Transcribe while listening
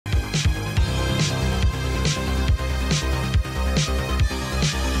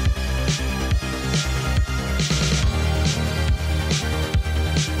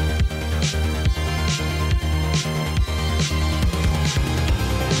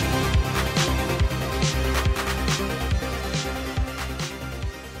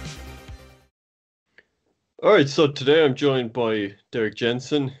All right, so today I'm joined by Derrick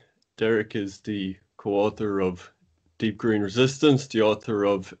Jensen. Derrick is the co-author of Deep Green Resistance, the author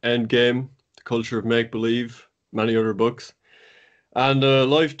of Endgame, The Culture of Make-Believe, many other books, and a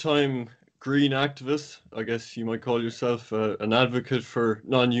lifetime green activist. I guess you might call yourself an advocate for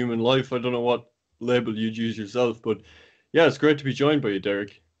non-human life. I don't know what label you'd use yourself, but yeah, it's great to be joined by you,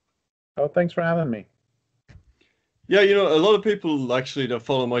 Derrick. Oh, thanks for having me. Yeah, a lot of people actually that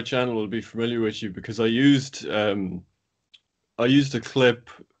follow my channel will be familiar with you because I used a clip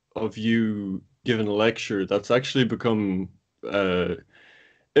of you giving a lecture that's actually uh,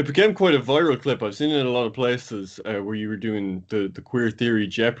 it became quite a viral clip. I've seen it in a lot of places where you were doing the queer theory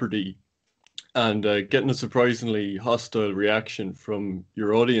Jeopardy and getting a surprisingly hostile reaction from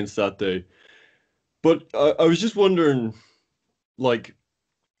your audience that day. But I was just wondering, like,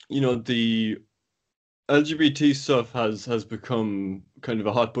 the LGBT stuff has become kind of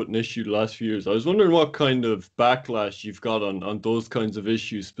a hot button issue the last few years. I was wondering what kind of backlash you've got on those kinds of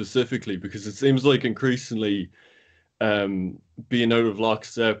issues specifically, because it seems like increasingly um, being out of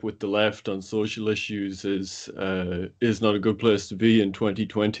lockstep with the left on social issues is not a good place to be in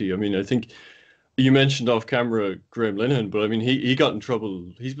 2020. I mean, I think you mentioned off camera Graham Linehan, but I mean he got in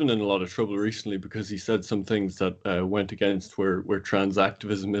trouble. He's been in a lot of trouble recently because he said some things that went against where trans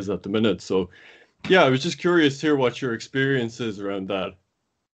activism is at the minute. So yeah, I was just curious to hear what your experience is around that.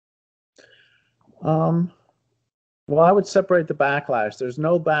 Um, well, I would separate the backlash. There's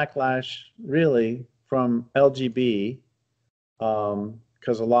no backlash really from LGB,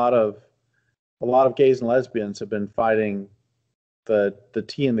 because a lot of gays and lesbians have been fighting the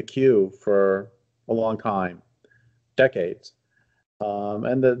T and the Q for a long time, decades.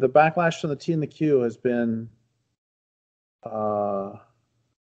 And the backlash from the T and the Q has been uh,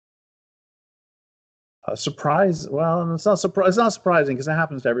 a surprise. Well, it's not surprising because it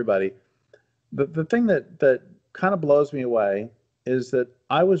happens to everybody. The thing that kind of blows me away is that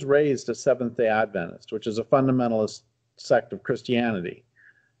I was raised a Seventh-day Adventist, which is a fundamentalist sect of Christianity.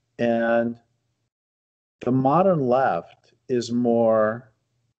 And the modern left is more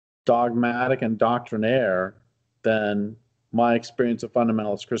dogmatic and doctrinaire than my experience of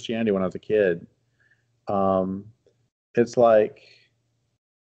fundamentalist Christianity when I was a kid. Um, it's like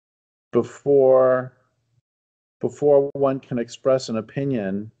before before one can express an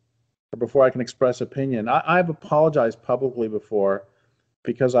opinion, or before I can express opinion, I've apologized publicly before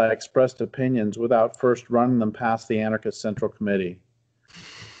because I expressed opinions without first running them past the anarchist central committee.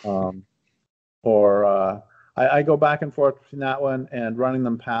 Um, or I go back and forth between that one and running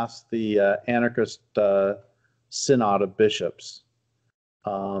them past the anarchist synod of bishops.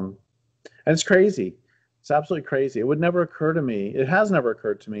 Um, and it's crazy. It's absolutely crazy. It would never occur to me. It has never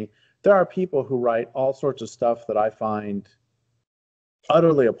occurred to me. There are people who write all sorts of stuff that I find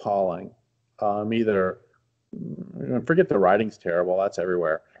utterly appalling. Either forget the writing's terrible. That's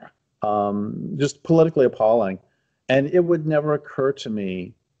everywhere. Just politically appalling. And it would never occur to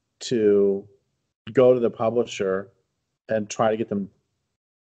me to go to the publisher and try to get them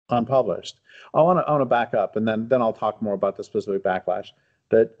unpublished. I want to back up, and then I'll talk more about the specific backlash.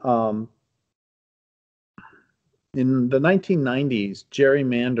 That in the 1990s, Jerry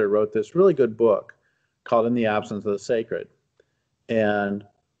Mander wrote this really good book called "In the Absence of the Sacred," and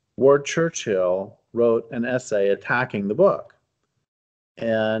Ward Churchill wrote an essay attacking the book.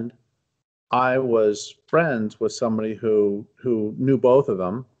 And I was friends with somebody who knew both of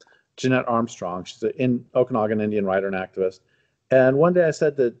them, Jeanette Armstrong. She's an Okanagan Indian writer and activist. And one day I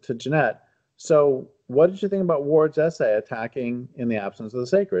said to Jeanette, "So what did you think about Ward's essay attacking In the Absence of the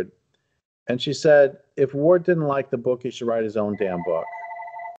Sacred?" And she said, "If Ward didn't like the book, he should write his own damn book."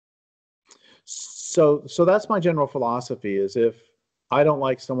 So that's my general philosophy, is if I don't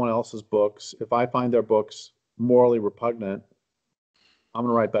like someone else's books, if I find their books morally repugnant, I'm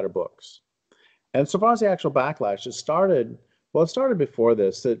going to write better books. And so far as the actual backlash, it started before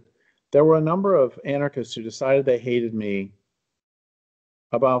this, that there were a number of anarchists who decided they hated me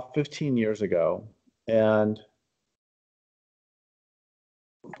about 15 years ago. And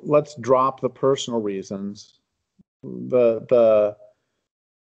let's drop the personal reasons. Their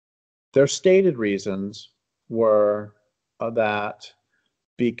stated reasons were that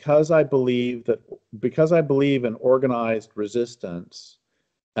because I believe in organized resistance,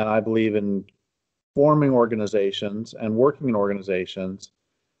 and I believe in forming organizations and working in organizations,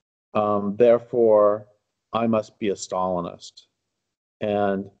 therefore I must be a Stalinist.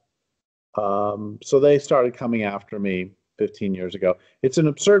 And so they started coming after me 15 years ago. It's an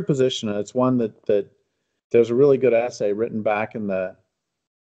absurd position, and it's one that there's a really good essay written back in the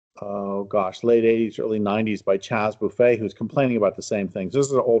late 80s, early 90s by Chaz Buffet, who's complaining about the same things. This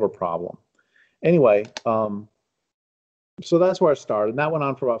is an older problem. Anyway, so that's where it started. And that went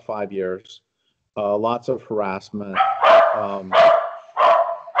on for about 5 years. Lots of harassment.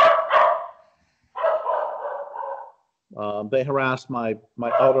 They harassed my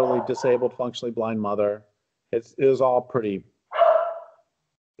elderly, disabled, functionally blind mother. It was all pretty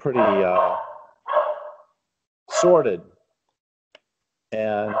sordid.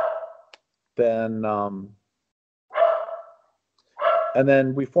 And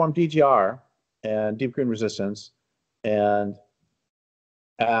then we formed DGR and Deep Green Resistance. And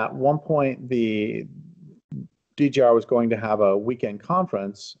at one point, the DGR was going to have a weekend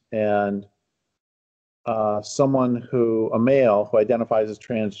conference, and a male who identifies as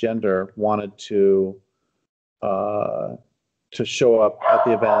transgender, wanted to show up at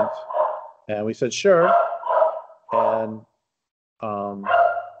the event, and we said sure. And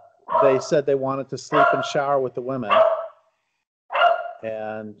they said they wanted to sleep and shower with the women,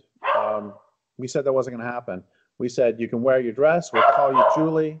 and we said that wasn't going to happen. We said, you can wear your dress, we'll call you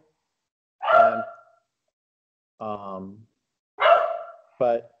Julie, and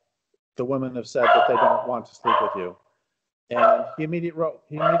but the women have said that they don't want to sleep with you. And he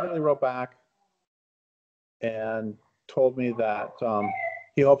immediately wrote back and told me that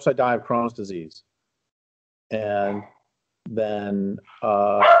he hopes I die of Crohn's disease. And then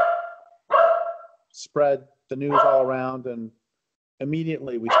spread the news all around, and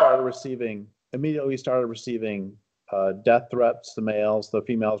immediately we started receiving death threats. The males, the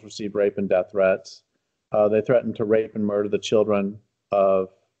females received rape and death threats. They threatened to rape and murder the children of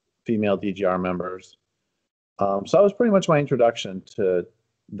female DGR members. So that was pretty much my introduction to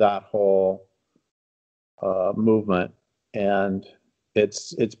that whole movement, and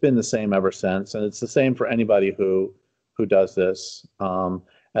it's been the same ever since. And it's the same for anybody who does this. And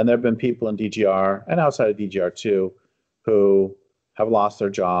there have been people in DGR and outside of DGR too who have lost their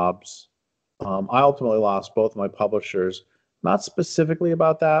jobs. I ultimately lost both of my publishers, not specifically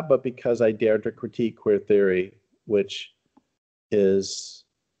about that, but because I dared to critique queer theory, which is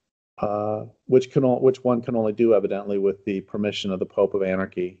which one can only do evidently with the permission of the Pope of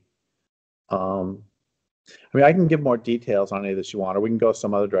Anarchy. I mean, I can give more details on any of this you want, or we can go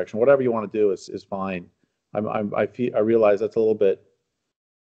some other direction. Whatever you want to do is fine. I realize that's a little bit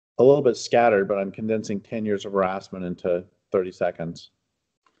scattered, but I'm condensing 10 years of harassment into 30 seconds.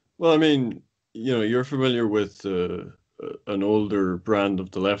 Well, I mean, you're familiar with an older brand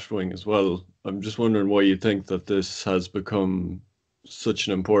of the left wing as well. I'm just wondering why you think that this has become such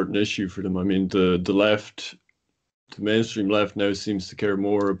an important issue for them. I mean, the left, the mainstream left now seems to care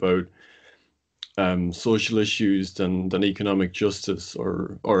more about social issues than economic justice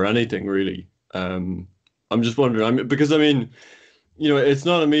or anything really. I'm just wondering. Because it's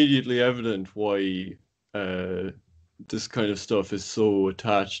not immediately evident why this kind of stuff is so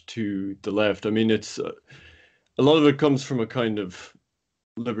attached to the left. I mean, it's a lot of it comes from a kind of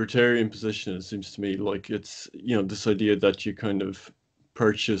libertarian position. It seems to me like it's this idea that you kind of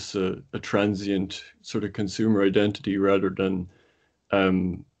purchase a transient sort of consumer identity rather than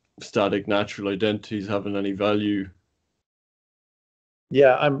static natural identities having any value.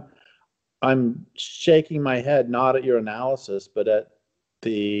 Yeah, I'm shaking my head not at your analysis, but at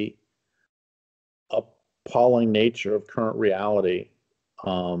the appalling nature of current reality.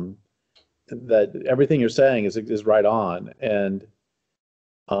 That everything you're saying is right on. And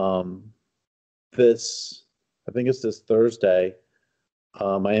I think it's this Thursday,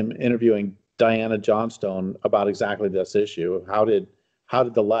 I am interviewing Diana Johnstone about exactly this issue. How did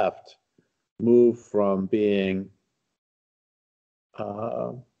the left move from being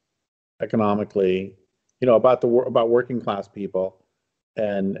economically, about working class people,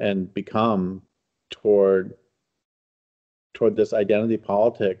 and become toward this identity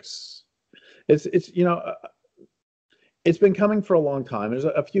politics? It's been coming for a long time. There's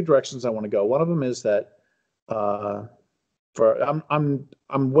a few directions I want to go. One of them is that I'm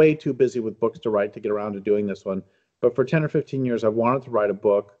way too busy with books to write to get around to doing this one. But for 10 or 15 years, I've wanted to write a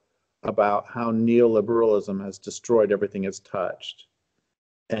book about how neoliberalism has destroyed everything it's touched,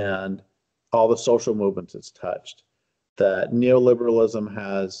 and all the social movements it's touched. That neoliberalism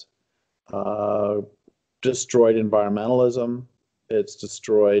has destroyed environmentalism. It's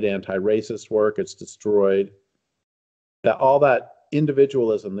destroyed anti-racist work. It's destroyed all that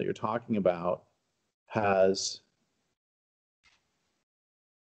individualism that you're talking about has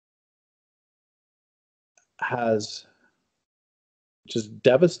just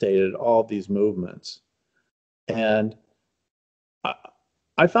devastated all these movements. And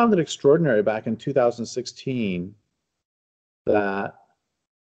I found it extraordinary back in 2016 that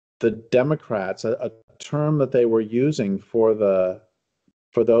the Democrats, a term that they were using for the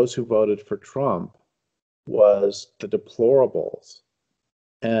for those who voted for Trump was the deplorables.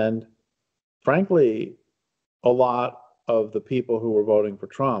 And frankly, a lot of the people who were voting for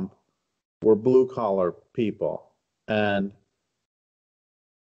Trump were blue collar people. And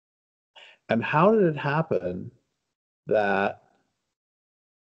how did it happen that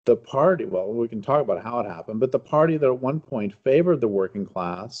the party, well, we can talk about how it happened, but the party that at one point favored the working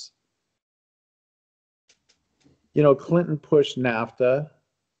class, Clinton pushed NAFTA,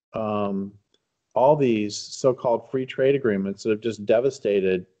 all these so-called free trade agreements that have just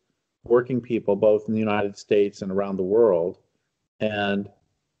devastated working people both in the United States and around the world. And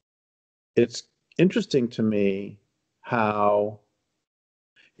it's interesting to me how,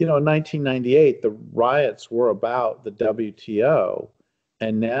 in 1998, the riots were about the WTO,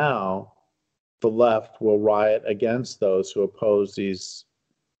 and now the left will riot against those who oppose these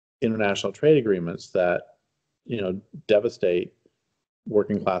international trade agreements that, devastate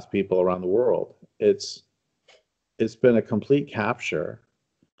working class people around the world. It's been a complete capture.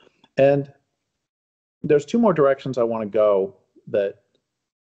 And there's two more directions I want to go that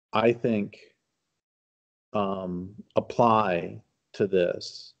I think apply to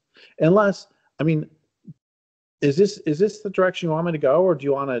this. Unless, is this the direction you want me to go, or do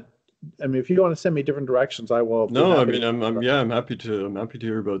you want to? If you want to send me different directions, I will. No, I'm happy to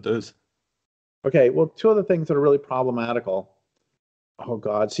hear about this. Okay, well, two other things that are really problematical. Oh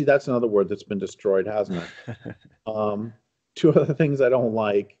God, see, that's another word that's been destroyed, hasn't it? Two other things I don't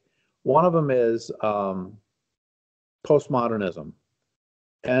like. One of them is postmodernism,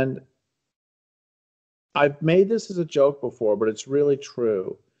 and I've made this as a joke before, but it's really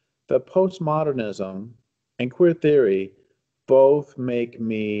true. That postmodernism and queer theory both make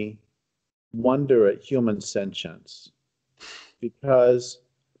me wonder at human sentience, because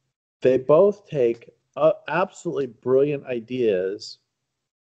they both take absolutely brilliant ideas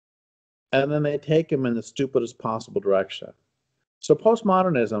and then they take them in the stupidest possible direction. So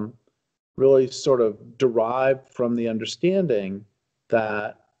postmodernism really sort of derived from the understanding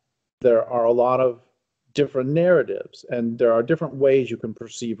that there are a lot of different narratives and there are different ways you can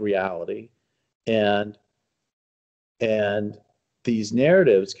perceive reality, and these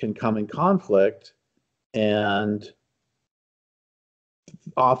narratives can come in conflict, and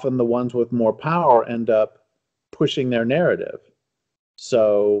often the ones with more power end up pushing their narrative.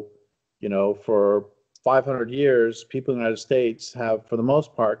 So, for 500 years, people in the United States have, for the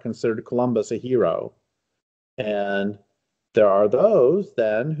most part, considered Columbus a hero. And there are those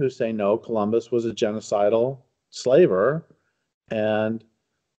then who say, no, Columbus was a genocidal slaver, and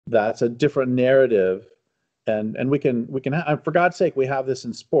that's a different narrative. And we can for God's sake, we have this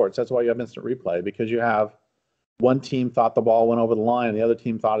in sports. That's why you have instant replay, because you have one team thought the ball went over the line and the other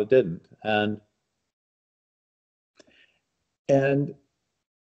team thought it didn't. And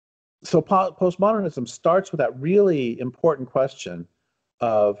so postmodernism starts with that really important question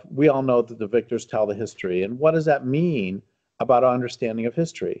of, we all know that the victors tell the history, and what does that mean about our understanding of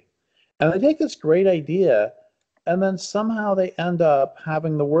history? And they take this great idea, and then somehow they end up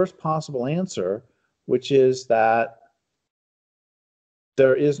having the worst possible answer, which is that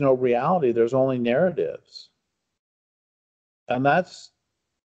there is no reality, there's only narratives. And that's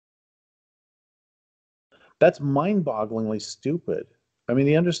mind-bogglingly stupid.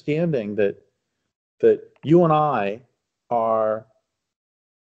 The understanding that you and I are,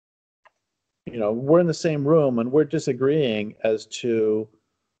 we're in the same room and we're disagreeing as to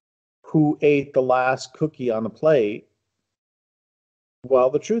who ate the last cookie on the plate. Well,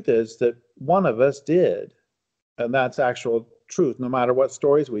 the truth is that one of us did, and that's actual truth, no matter what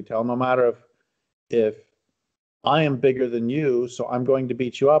stories we tell, no matter if I am bigger than you, so I'm going to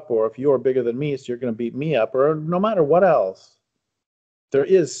beat you up, or if you're bigger than me, so you're going to beat me up, or no matter what else, there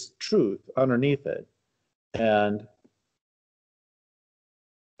is truth underneath it. And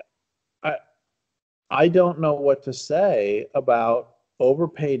I don't know what to say about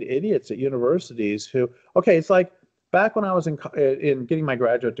overpaid idiots at universities who, okay, it's like back when I was in getting my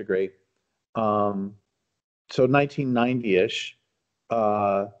graduate degree, so 1990-ish,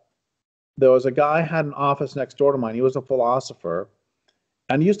 there was a guy had an office next door to mine. He was a philosopher,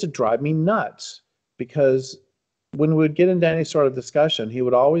 and he used to drive me nuts, because when we would get into any sort of discussion, he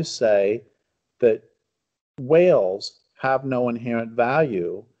would always say that whales have no inherent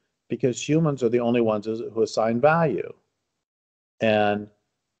value because humans are the only ones who assign value. And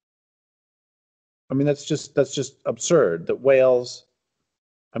that's just absurd, that whales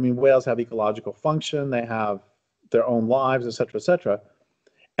have ecological function, they have their own lives, et cetera, et cetera.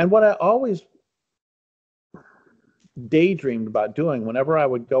 And what I always daydreamed about doing whenever I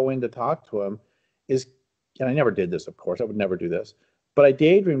would go in to talk to him is, and I never did this, of course, I would never do this, But I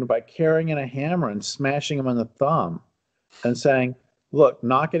daydreamed about carrying in a hammer and smashing him in the thumb and saying, look,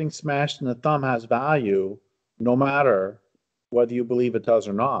 not getting smashed in the thumb has value no matter whether you believe it does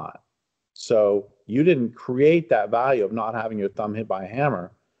or not. So you didn't create that value of not having your thumb hit by a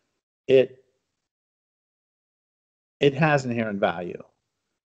hammer. It has inherent value.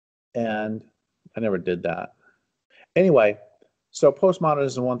 And I never did that. Anyway, so postmodernism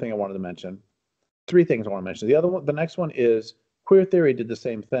is one thing I wanted to mention. Three things I want to mention. The next one is queer theory did the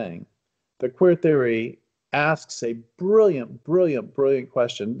same thing. The queer theory asks a brilliant, brilliant, brilliant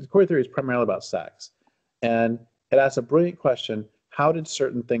question. Queer theory is primarily about sex. And it asks a brilliant question: how did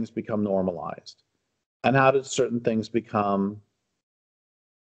certain things become normalized? And how did certain things become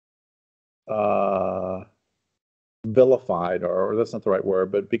vilified, or that's not the right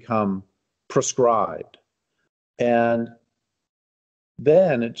word, but become prescribed? And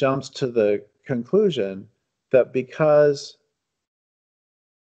then it jumps to the conclusion that because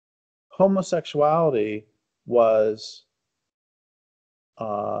homosexuality was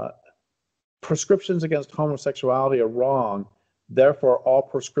prescriptions against homosexuality are wrong, therefore all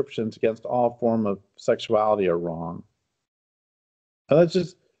prescriptions against all form of sexuality are wrong. And that's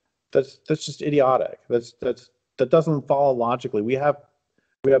just idiotic. That doesn't follow logically. We have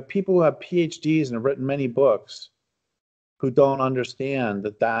people who have PhDs and have written many books who don't understand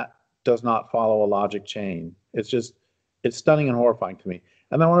that does not follow a logic chain. It's stunning and horrifying to me.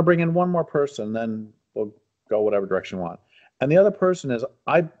 And then I want to bring in one more person, then we'll go whatever direction we want. And the other person is,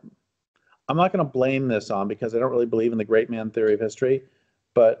 I'm not going to blame this on, because I don't really believe in the great man theory of history,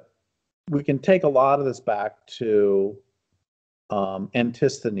 but we can take a lot of this back to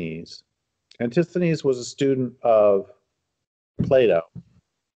Antisthenes. Antisthenes was a student of Plato.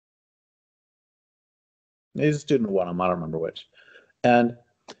 He's a student of one of them, I don't remember which. And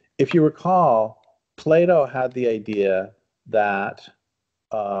if you recall, Plato had the idea that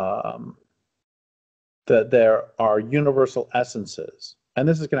that there are universal essences, and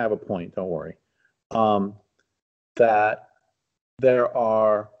this is going to have a point, don't worry, that there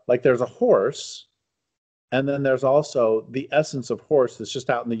are, like, there's a horse, and then there's also the essence of horse that's just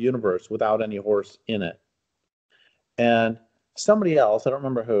out in the universe without any horse in it. And somebody else, I don't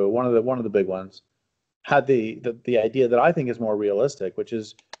remember who, one of the big ones, had the idea that I think is more realistic, which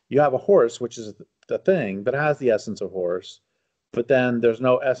is you have a horse, which is the thing that has the essence of horse, but then there's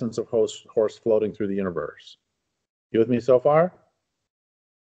no essence of horse floating through the universe. You with me so far?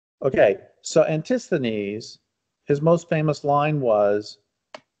 Okay, so Antisthenes, his most famous line was,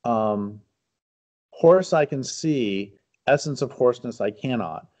 horse I can see, essence of hoarseness I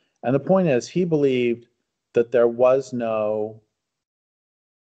cannot. And the point is, he believed that there was no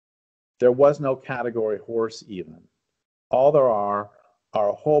category horse even. All there are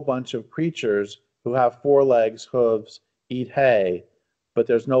a whole bunch of creatures who have 4 legs, hooves, eat hay, but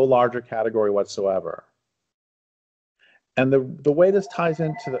there's no larger category whatsoever. And the way this ties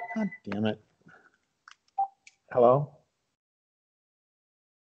into the, God damn it. Hello?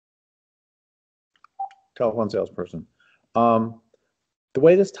 Telephone salesperson. The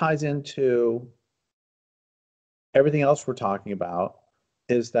way this ties into everything else we're talking about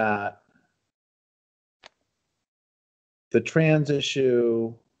is that the trans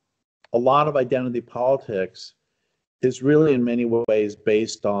issue, a lot of identity politics, is really in many ways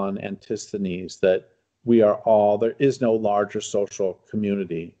based on Antisthenes, that there is no larger social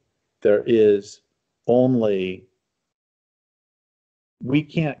community. There is only, we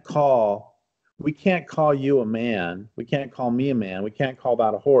can't call you a man, we can't call me a man, we can't call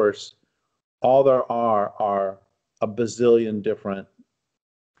that a horse. All there are a bazillion different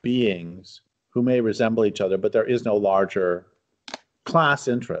beings who may resemble each other, but there is no larger class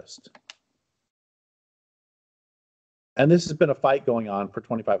interest. And this has been a fight going on for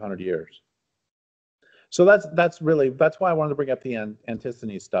 2,500 years. So that's why I wanted to bring up the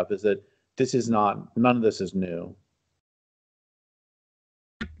Antisthenes stuff, is that none of this is new.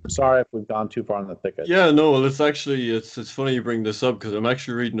 Sorry if we've gone too far in the thicket. Yeah, no, well, it's funny you bring this up, because I'm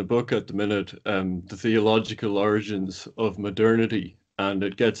actually reading a book at the minute, The Theological Origins of Modernity, and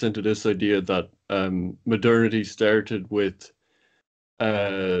it gets into this idea that modernity started with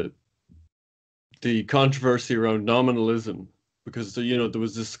the controversy around nominalism, because there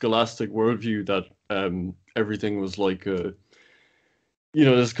was this scholastic worldview that everything was like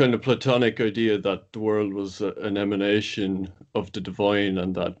this kind of Platonic idea that the world was an emanation of the divine,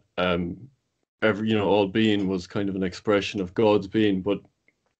 and that all being was kind of an expression of God's being, but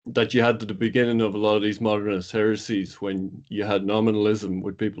that you had the beginning of a lot of these modernist heresies when you had nominalism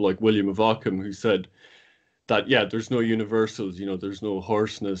with people like William of Ockham, who said that, yeah, there's no universals, there's no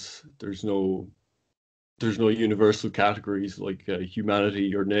hoarseness, there's no there's no universal categories like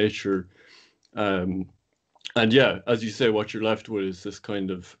humanity or nature. Um, and yeah, as you say, what you're left with is this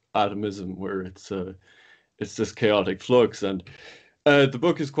kind of atomism where it's this chaotic flux. And the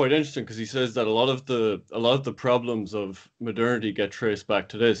book is quite interesting because he says that a lot of the problems of modernity get traced back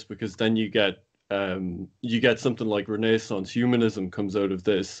to this, because then you get something like Renaissance humanism comes out of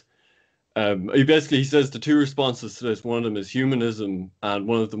this. He says the two responses to this. One of them is humanism, and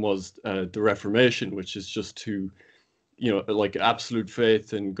one of them was the Reformation, which is just to, like absolute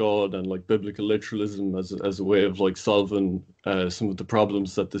faith in God and like biblical literalism as a way of like solving some of the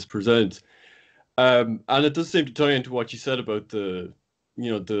problems that this presents. And it does seem to tie into what you said about the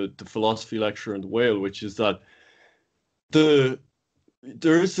philosophy lecture and the whale, which is that the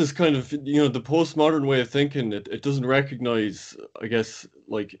there is this kind of, the postmodern way of thinking. It doesn't recognize, I guess,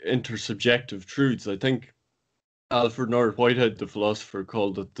 like intersubjective truths. I think Alfred North Whitehead, the philosopher,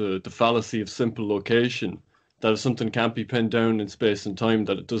 called it the fallacy of simple location. That if something can't be pinned down in space and time,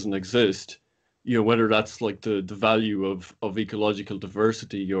 that it doesn't exist. Whether that's like the value of ecological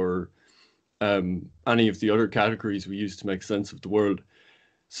diversity or any of the other categories we use to make sense of the world.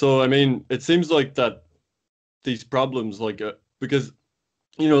 So, I mean, it seems like that these problems, like, because,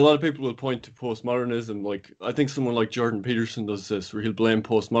 a lot of people will point to postmodernism. Like, I think someone like Jordan Peterson does this, where he'll blame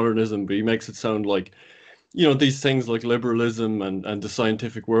postmodernism, but he makes it sound like, these things like liberalism and the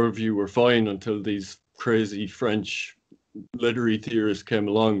scientific worldview were fine until these crazy French literary theorists came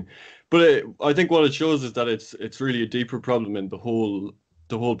along. But I think what it shows is that it's really a deeper problem in the whole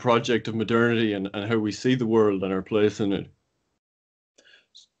project of modernity and how we see the world and our place in it.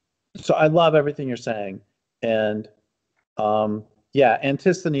 So I love everything you're saying. And yeah,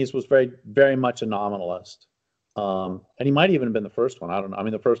 Antisthenes was very, very much a nominalist. And he might even have been the first one. I don't know. I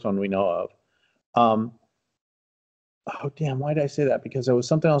mean, the first one we know of. Oh, damn. Why did I say that? Because there was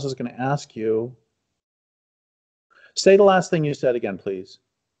something else I was going to ask you. Say the last thing you said again, please.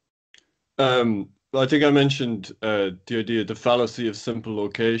 I think I mentioned the idea, the fallacy of simple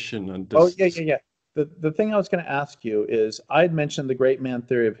location, and Oh, this. yeah. The thing I was going to ask you is, I'd mentioned the great man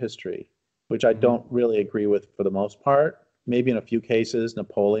theory of history, which I don't really agree with for the most part. Maybe in a few cases,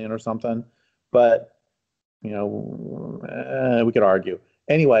 Napoleon or something, but we could argue.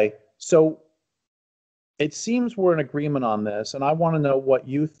 Anyway, so it seems we're in agreement on this, and I want to know what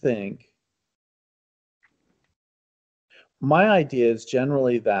you think. My idea is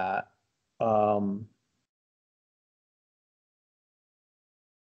generally that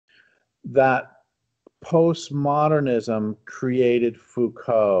that postmodernism created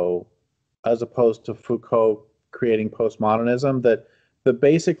Foucault, as opposed to Foucault creating postmodernism. That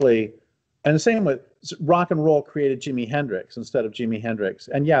basically, and the same with rock and roll created Jimi Hendrix instead of Jimi Hendrix.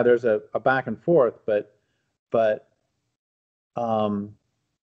 And yeah, there's a back and forth, but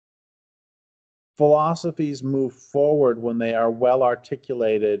philosophies move forward when they are well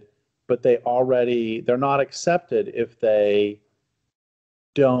articulated, but they're not accepted if they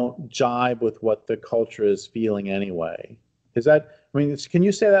don't jibe with what the culture is feeling anyway. Can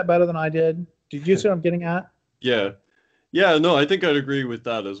you say that better than I did? Did you see what I'm getting at? Yeah, yeah, no, I think I'd agree with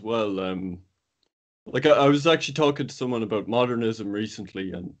that as well. Like I was actually talking to someone about modernism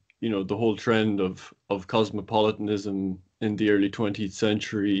recently, and the whole trend of cosmopolitanism in the early 20th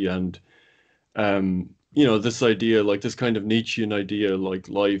century, and this idea, like this kind of Nietzschean idea, like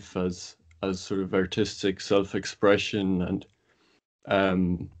life as sort of artistic self-expression, and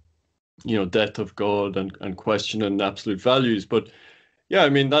death of God, and questioning absolute values. But yeah, I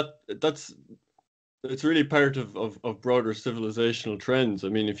mean that's it's really part of broader civilizational trends. I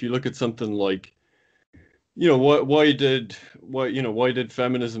mean, if you look at something like, why did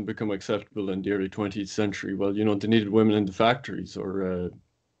feminism become acceptable in the early 20th century? Well, they needed women in the factories. Or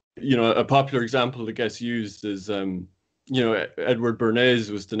a popular example that gets used is Edward Bernays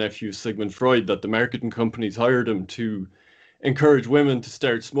was the nephew of Sigmund Freud, that the marketing companies hired him to encourage women to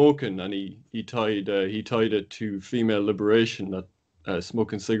start smoking, and he tied it to female liberation, that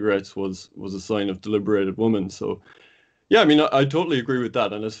smoking cigarettes was a sign of the liberated woman. So yeah, I mean, I totally agree with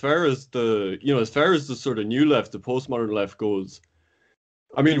that. And as far as the sort of new left, the postmodern left goes,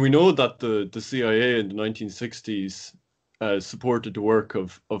 I mean, we know that the CIA in the 1960s supported the work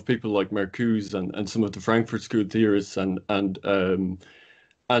of people like Marcuse and some of the Frankfurt School theorists, and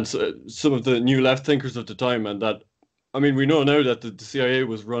so, some of the new left thinkers of the time. And that, I mean, we know now that the CIA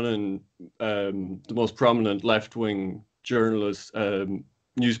was running the most prominent left-wing journalists,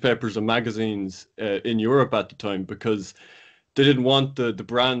 newspapers and magazines in Europe at the time, because they didn't want the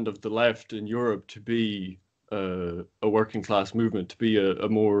brand of the left in Europe to be a working class movement, to be a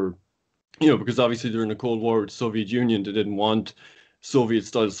more, because obviously during the Cold War with the Soviet Union, they didn't want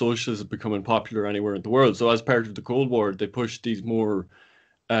Soviet-style socialism becoming popular anywhere in the world. So as part of the Cold War, they pushed these more,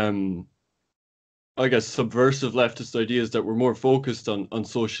 um, I guess, subversive leftist ideas that were more focused on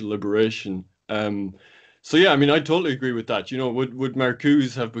social liberation. So yeah, I mean, I totally agree with that. You know, would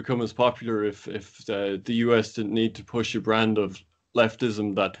Marcuse have become as popular if the US didn't need to push a brand of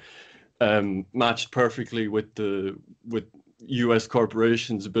leftism that matched perfectly with U.S.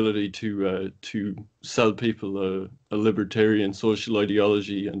 corporations' ability to sell people a libertarian social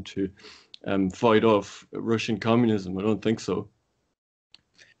ideology and to fight off Russian communism? I don't think so.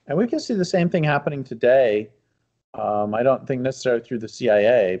 And we can see the same thing happening today. I don't think necessarily through the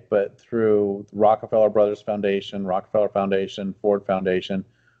CIA, but through Rockefeller Brothers Foundation, Rockefeller Foundation, Ford Foundation,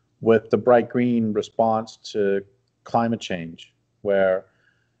 with the bright green response to climate change, where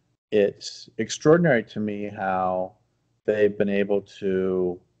it's extraordinary to me how they've been able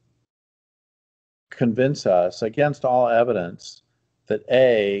to convince us against all evidence that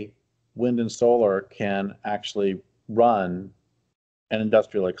A, wind and solar can actually run an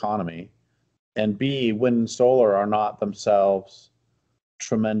industrial economy, and B, wind and solar are not themselves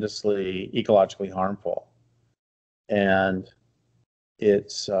tremendously ecologically harmful. And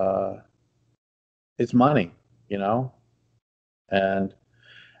it's money, you know, and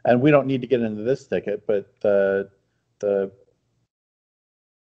we don't need to get into this thicket, but the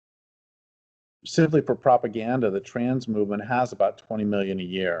simply for propaganda, the trans movement has about 20 million a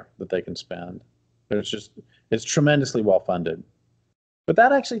year that they can spend. But it's tremendously well funded. But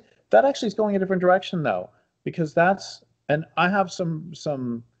that actually is going a different direction though, because and I have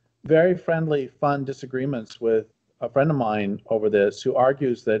some very friendly, fun disagreements with a friend of mine over this who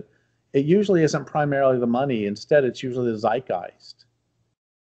argues that it usually isn't primarily the money. Instead, it's usually the zeitgeist.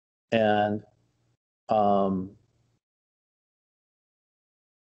 And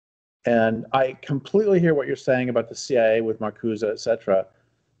and I completely hear what you're saying about the CIA with Marcuse, et cetera.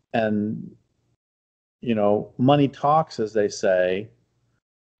 And you know, money talks, as they say,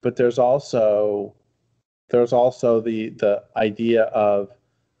 but there's also the idea of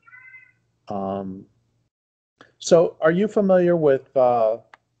so are you familiar with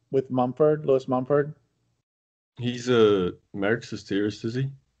Mumford, Lewis Mumford? He's a Marxist theorist, is he?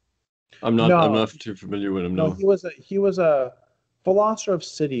 I'm not. I'm No, not too familiar with him. no, No. he was a philosopher of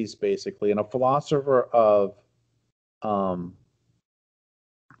cities basically, and a philosopher of um,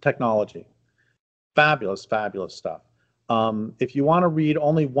 technology. Fabulous, fabulous stuff. If you want to read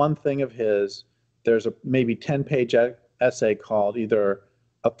only one thing of his, there's a maybe 10-page essay called either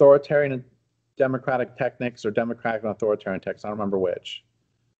Authoritarian and Democratic Techniques or Democratic and Authoritarian Techniques. I don't remember which.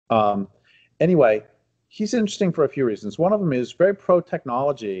 Um, anyway, he's interesting for a few reasons. One of them is very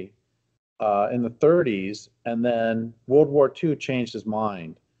pro-technology in the 30s, and then World War II changed his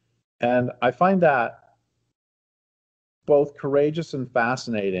mind. And I find that both courageous and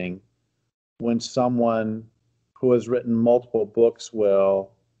fascinating when someone who has written multiple books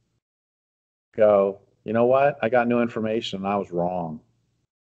will go, you know what? I got new information and I was wrong.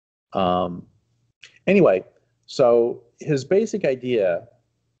 Um, anyway, so his basic idea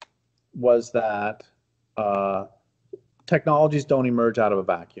was that technologies don't emerge out of a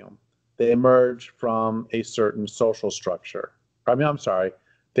vacuum. They emerge from a certain social structure. I mean, I'm sorry.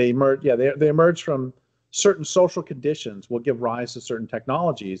 They emerge, yeah, they emerge from certain social conditions will give rise to certain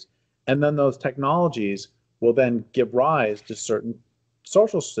technologies, and then those technologies will then give rise to certain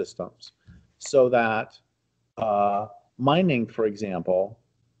social systems. So that mining, for example,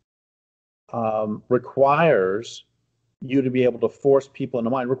 requires you to be able to force people into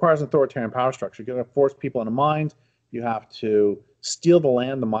mine, requires an authoritarian power structure. You're going to force people into mines. You have to steal the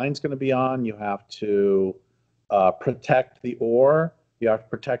land the mine's going to be on. You have to protect the ore. You have to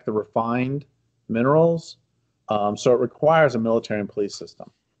protect the refined minerals. So it requires a military and police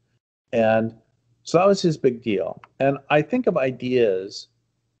system. And so that was his big deal. And I think of ideas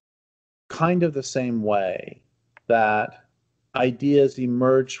kind of the same way, that ideas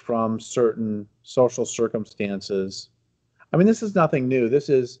emerge from certain social circumstances. I mean, this is nothing new. This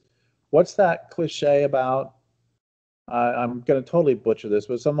is, what's that cliche about? I'm going to totally butcher this,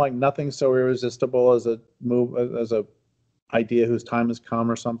 but something like nothing so irresistible as a idea whose time has come,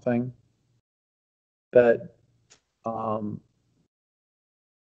 or something. That,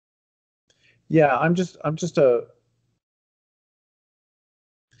 yeah,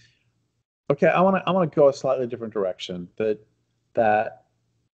 okay. I want to go a slightly different direction. That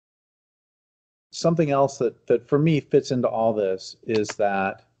something else that for me fits into all this is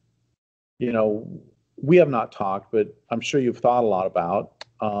that, you know, we have not talked, but I'm sure you've thought a lot about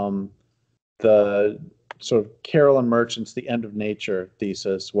the sort of Carolyn Merchant's The End of Nature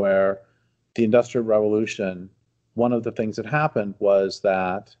thesis, where the Industrial Revolution one of the things that happened was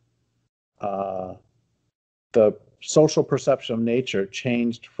that the social perception of nature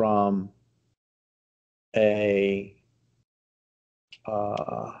changed from a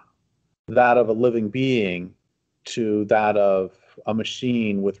that of a living being to that of a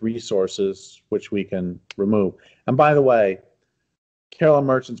machine with resources which we can remove. And by the way, Carolyn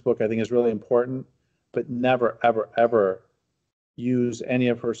Merchant's book I think is really important, but never, ever, ever use any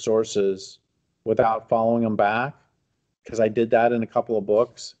of her sources without following them back, because I did that in a couple of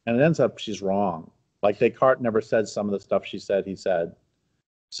books, and it ends up she's wrong. Like Descartes never said some of the stuff she said he said.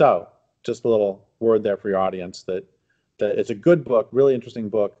 So just a little word there for your audience that it's a good book, really interesting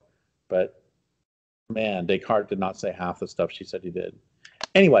book, but man, Descartes did not say half the stuff she said he did.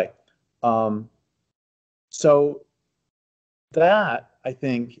 Anyway, so that I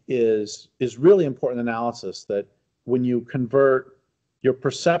think is really important analysis, that when you convert your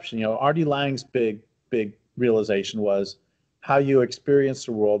perception, you know, R.D. Laing's big realization was how you experience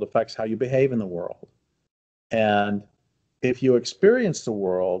the world affects how you behave in the world. And if you experience the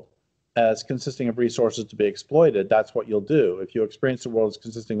world as consisting of resources to be exploited, that's what you'll do. If you experience the world as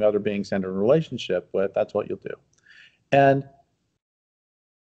consisting of other beings and in a relationship with, that's what you'll do. And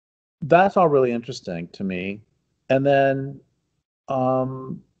that's all really interesting to me. And then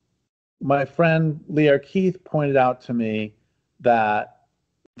my friend Lear Keith pointed out to me that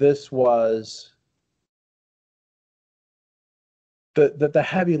this was that the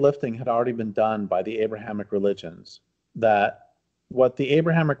heavy lifting had already been done by the Abrahamic religions. That what the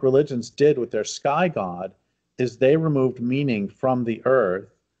Abrahamic religions did with their sky god is they removed meaning from the earth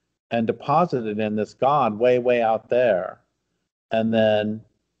and deposited in this god way, way out there. And then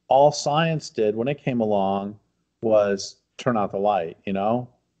all science did when it came along was turn out the light, you know?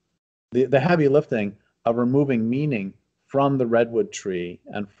 The heavy lifting of removing meaning from the redwood tree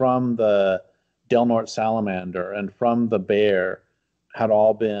and from the Del Norte salamander and from the bear had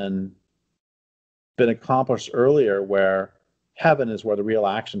all been accomplished earlier, where heaven is where the real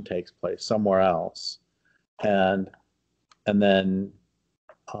action takes place, somewhere else. And then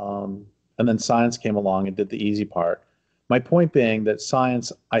science came along and did the easy part. My point being that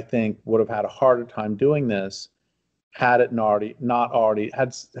science, I think, would have had a harder time doing this had it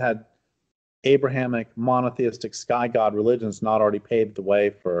had Abrahamic monotheistic sky god religions not already paved the way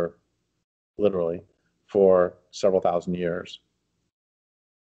for, literally, for several thousand years.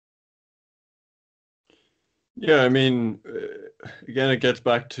 Yeah, I mean, again, it gets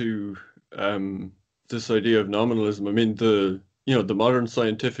back to this idea of nominalism. I mean, the modern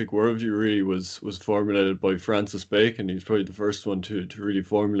scientific worldview really was formulated by Francis Bacon. He's probably the first one to really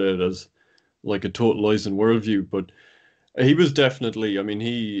formulate it as like a totalizing worldview. But he was definitely, I mean,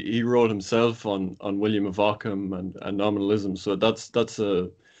 he wrote himself on William of Ockham and nominalism. So that's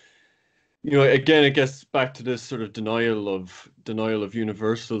a, again, it gets back to this sort of denial of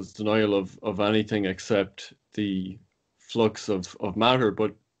universals, denial of anything except the flux of matter.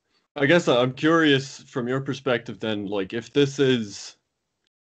 But I guess I'm curious from your perspective then, like if it is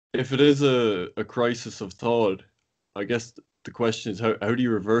a crisis of thought, I guess the question is how do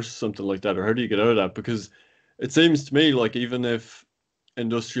you reverse something like that, or how do you get out of that? Because it seems to me like even if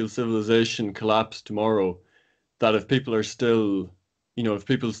industrial civilization collapsed tomorrow, that if people are still, if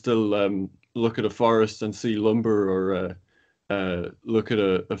people still look at a forest and see lumber, or look at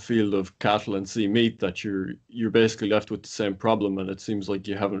a field of cattle and see meat, that you're basically left with the same problem, and it seems like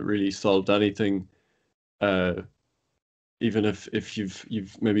you haven't really solved anything, even if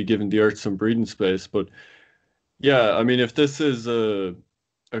you've maybe given the earth some breathing space. But yeah, I mean, if this is a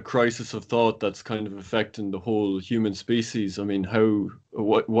crisis of thought that's kind of affecting the whole human species, I mean,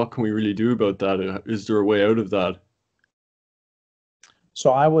 what can we really do about that? Is there a way out of that?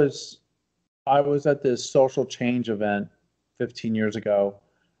 So I was at this social change event 15 years ago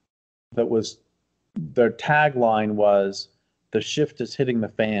that was, their tagline was, "The shift is hitting the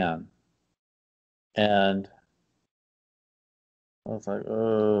fan." And I was like,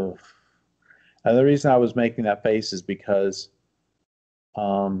 oh. And the reason I was making that face is because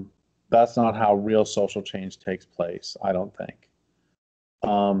that's not how real social change takes place, I don't think.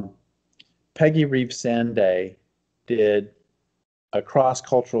 Peggy Reeves Sanday did a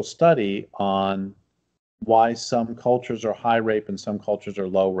cross-cultural study on why some cultures are high rape and some cultures are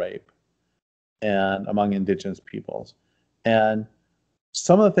low rape, and among indigenous peoples. And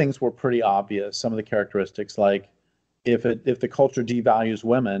some of the things were pretty obvious, some of the characteristics, like if the culture devalues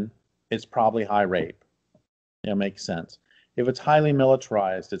women, it's probably high rape. Makes sense. If it's highly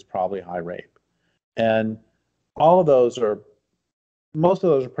militarized, it's probably high rape. And most of those are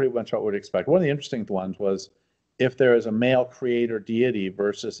pretty much what we'd expect. One of the interesting ones was, if there is a male creator deity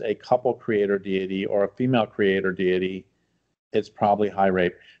versus a couple creator deity or a female creator deity, it's probably high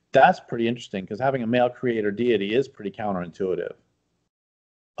rape. That's pretty interesting because having a male creator deity is pretty counterintuitive.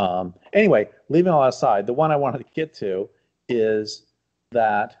 Anyway, leaving all that aside, the one I wanted to get to is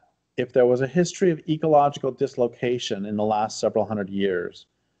that if there was a history of ecological dislocation in the last several hundred years,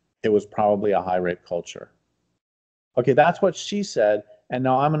 it was probably a high rape culture. Okay, that's what she said, and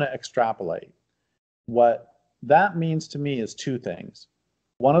now I'm going to extrapolate. What that means to me is two things.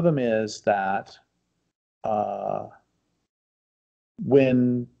 One of them is that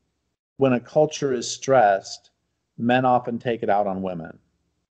when a culture is stressed, men often take it out on women.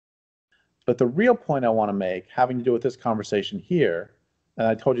 But the real point I want to make, having to do with this conversation here, and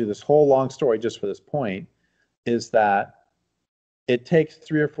I told you this whole long story just for this point, is that it takes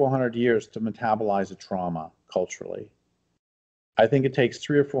 300 or 400 years to metabolize a trauma culturally. I think it takes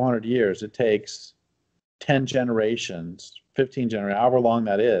 300 or 400 years. It takes 10 generations, 15 generations, however long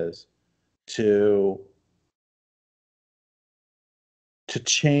that is, to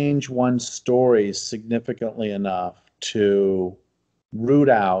change one's stories significantly enough to root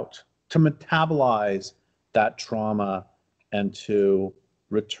out, to metabolize that trauma and to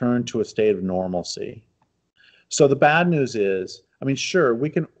return to a state of normalcy. So the bad news is, I mean, sure, we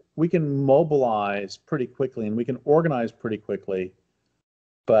can mobilize pretty quickly and we can organize pretty quickly,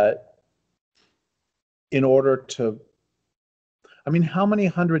 but in order to, I mean, how many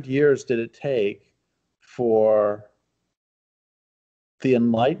hundred years did it take for the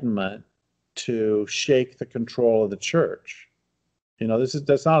Enlightenment to shake the control of the church? You know,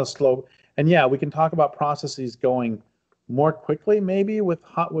 that's not a slow, and yeah, we can talk about processes going more quickly maybe with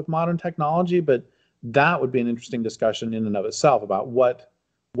modern technology, but that would be an interesting discussion in and of itself about what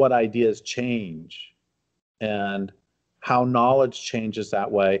ideas change and how knowledge changes that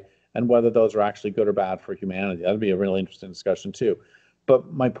way and whether those are actually good or bad for humanity. That'd be a really interesting discussion too.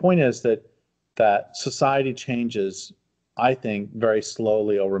 But my point is that society changes, I think, very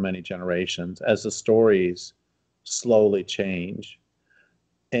slowly over many generations as the stories slowly change.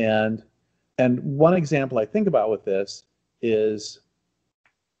 And one example I think about with this is,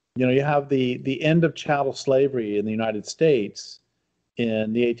 you know, you have the end of chattel slavery in the United States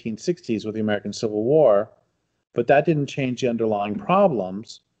in the 1860s with the American Civil War, but that didn't change the underlying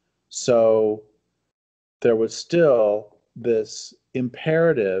problems. So there was still this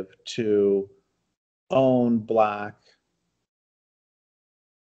imperative to own black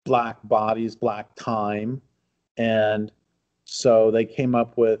bodies, black time, and so they came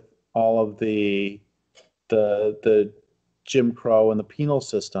up with all of the Jim Crow and the penal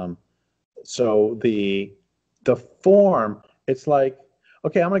system. So the form, it's like,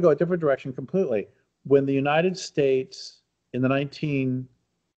 okay, I'm going to go a different direction completely. When the United States in the late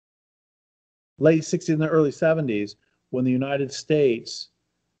 60s and the early 70s, when the United States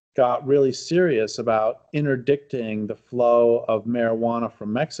got really serious about interdicting the flow of marijuana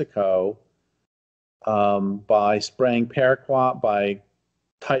from Mexico by spraying paraquat, by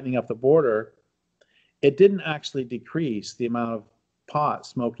tightening up the border, it didn't actually decrease the amount of pot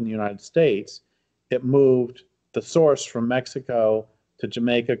smoked in the United States. It moved the source from Mexico to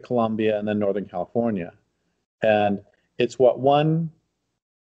Jamaica, Colombia, and then Northern California. And it's what one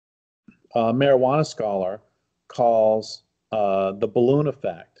marijuana scholar calls the balloon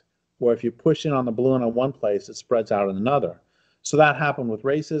effect, where if you push in on the balloon in one place, it spreads out in another. So that happened with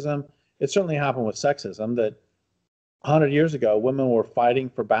racism. It certainly happened with sexism, that 100 years ago, women were fighting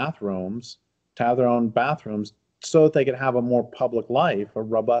for bathrooms, to have their own bathrooms, so that they could have a more public life, a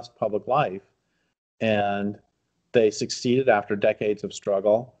robust public life. And they succeeded after decades of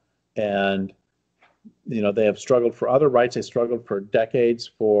struggle. And, you know, they have struggled for other rights. They struggled for decades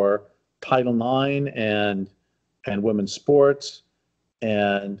for Title IX and women's sports.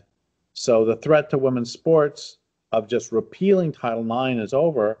 And so the threat to women's sports of just repealing Title IX is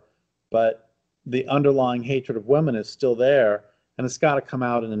over, but the underlying hatred of women is still there, and it's got to come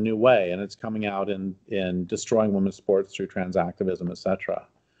out in a new way, and it's coming out in destroying women's sports through trans activism, etc.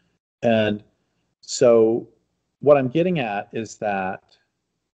 And so what I'm getting at is that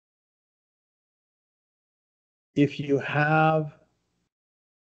if you have,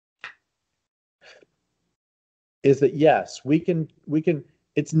 is that yes, we can,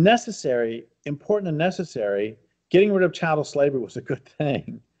 it's necessary, important and necessary. Getting rid of chattel slavery was a good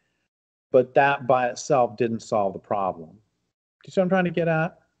thing, but that by itself didn't solve the problem. Do you see what I'm trying to get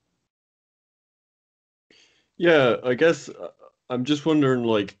at? Yeah, I guess I'm just wondering,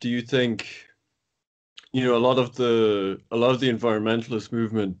 like, do you think, you know, a lot of the environmentalist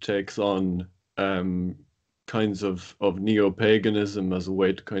movement takes on kinds of neo-paganism as a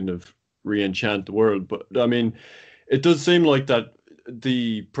way to kind of re-enchant the world. But I mean, it does seem like that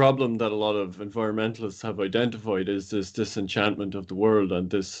the problem that a lot of environmentalists have identified is this disenchantment of the world and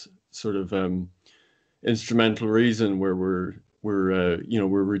this sort of instrumental reason where we're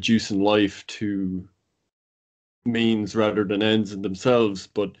reducing life to means rather than ends in themselves.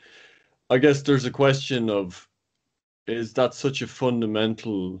 But I guess there's a question of, is that such a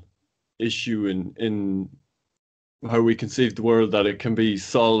fundamental issue in how we conceive the world that it can be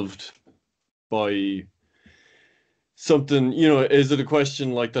solved by something, is it a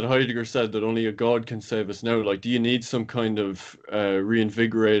question like that Heidegger said that only a God can save us now? Like, do you need some kind of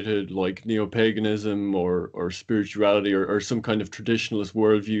reinvigorated, like, neo-paganism or spirituality or some kind of traditionalist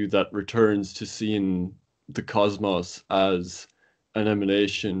worldview that returns to seeing the cosmos as an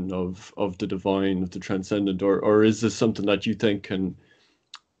emanation of the divine, of the transcendent, or is this something that you think can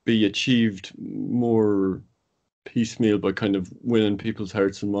be achieved more piecemeal by kind of winning people's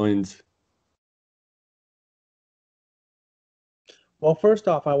hearts and minds? Well, first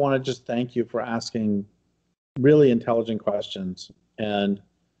off, I want to just thank you for asking really intelligent questions. And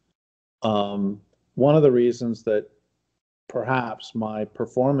one of the reasons that perhaps my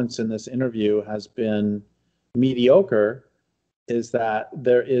performance in this interview has been mediocre is that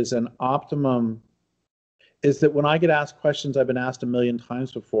there is an optimum, is that when I get asked questions I've been asked a million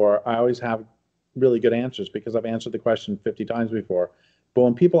times before, I always have really good answers because I've answered the question 50 times before. But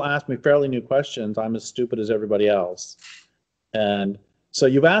when people ask me fairly new questions, I'm as stupid as everybody else. And so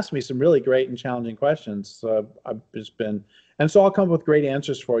you've asked me some really great and challenging questions. So I've just been, and so I'll come up with great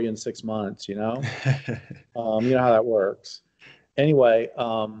answers for you in 6 months, you know how that works. Anyway,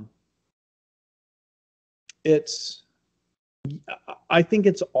 I think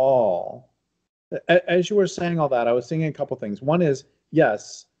it's all, as you were saying all that, I was thinking a couple things. One is,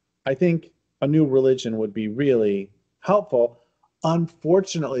 yes, I think a new religion would be really helpful.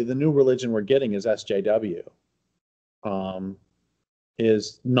 Unfortunately, the new religion we're getting is SJW.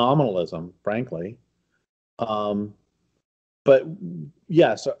 Is nominalism, frankly. But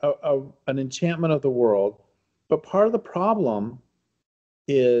yes, an enchantment of the world. But part of the problem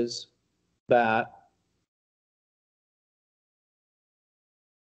is that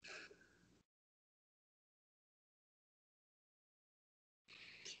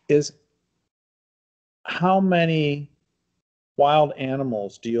is how many wild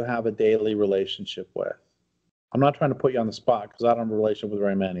animals do you have a daily relationship with? I'm not trying to put you on the spot because I don't have a relationship with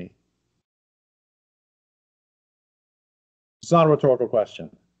very many. It's not a rhetorical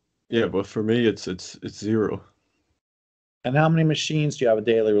question. Yeah, but for me, it's zero. And how many machines do you have a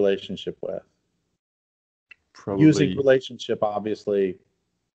daily relationship with? Using Probably relationship, obviously,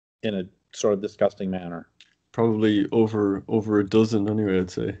 in a sort of disgusting manner. probably over a dozen anyway, I'd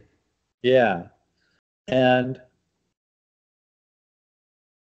say. Yeah. And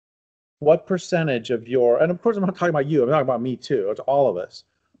what percentage of your, and of course, I'm not talking about you, I'm talking about me too, it's all of us.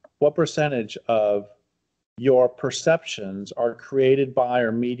 What percentage of your perceptions are created by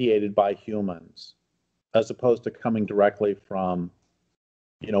or mediated by humans, as opposed to coming directly from,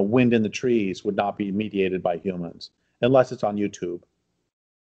 wind in the trees would not be mediated by humans, unless it's on YouTube.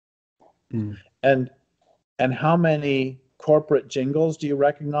 Mm. And how many corporate jingles do you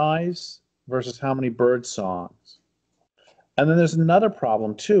recognize versus how many bird songs? And then there's another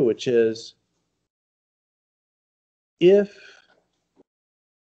problem too, which is if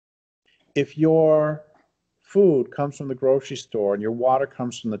your food comes from the grocery store and your water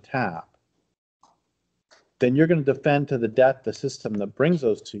comes from the tap, then you're going to defend to the death the system that brings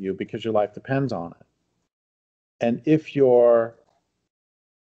those to you because your life depends on it. And if your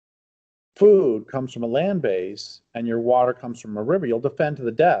food comes from a land base and your water comes from a river, you'll defend to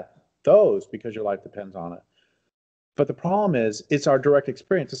the death those because your life depends on it. But the problem is, it's our direct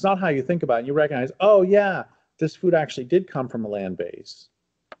experience. It's not how you think about it. And you recognize, oh yeah, this food actually did come from a land base.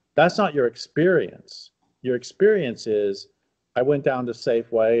 That's not your experience. Your experience is, I went down to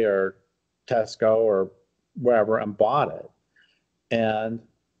Safeway or Tesco or wherever and bought it. And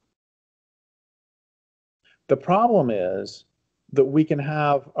the problem is that we can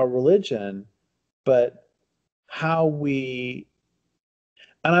have a religion, but how we,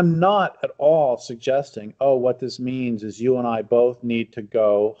 and I'm not at all suggesting, oh, what this means is you and I both need to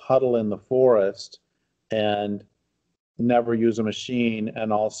go huddle in the forest and never use a machine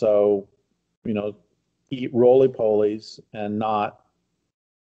and also, eat roly-polies and not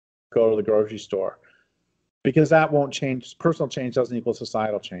go to the grocery store. Because that won't change. Personal change doesn't equal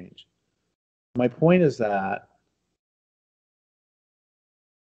societal change. My point is that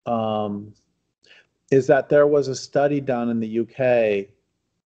there was a study done in the UK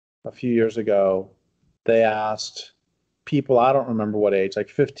a few years ago. They asked people, I don't remember what age, like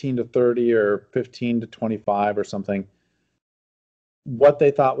 15 to 30 or 15 to 25 or something, what they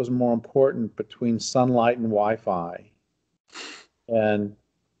thought was more important between sunlight and Wi-Fi. And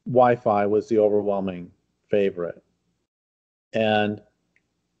Wi-Fi was the overwhelming favorite. And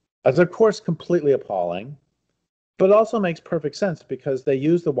as of course completely appalling, but it also makes perfect sense because they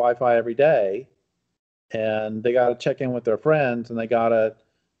use the Wi-Fi every day and they got to check in with their friends and they got to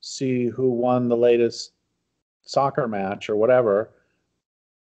see who won the latest soccer match or whatever.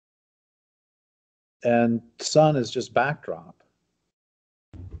 And sun is just backdrop.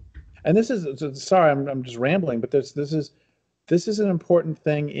 And this is, sorry, I'm just rambling, but this is an important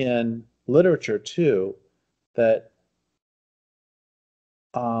thing in literature too, that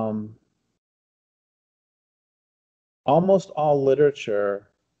almost all literature,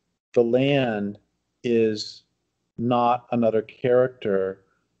 the land is not another character,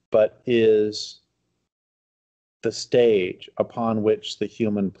 but is the stage upon which the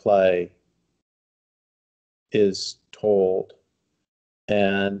human play is told.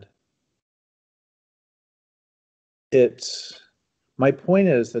 And my point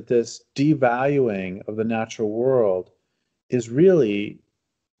is that this devaluing of the natural world is really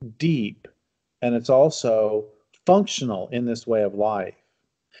deep, and it's also functional in this way of life.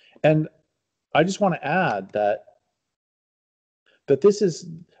 And I just want to add that this is,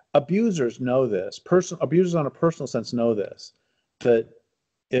 abusers know this. Abusers on a personal sense know this, that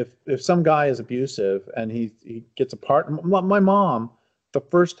if some guy is abusive and he gets a part. My mom, the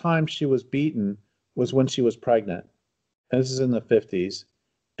first time she was beaten was when she was pregnant. And this is in the 50s.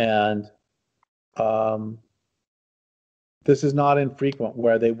 And this is not infrequent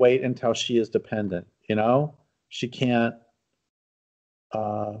where they wait until she is dependent. She can't,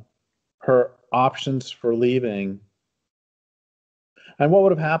 her options for leaving. And what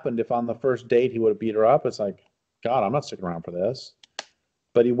would have happened if on the first date he would have beat her up? It's like, God, I'm not sticking around for this.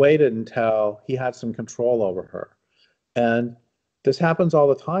 But he waited until he had some control over her. And this happens all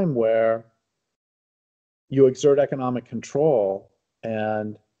the time where you exert economic control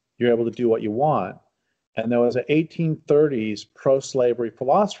and you're able to do what you want. And there was an 1830s pro-slavery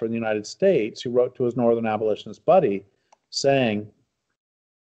philosopher in the United States who wrote to his Northern abolitionist buddy saying,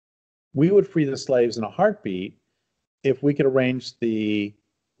 we would free the slaves in a heartbeat if we could arrange the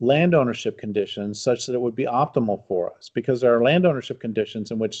land ownership conditions such that it would be optimal for us, because there are land ownership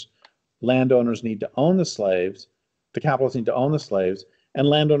conditions in which landowners need to own the slaves, the capitalists need to own the slaves, and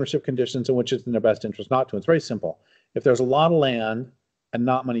land ownership conditions in which it's in their best interest not to. It's very simple. If there's a lot of land and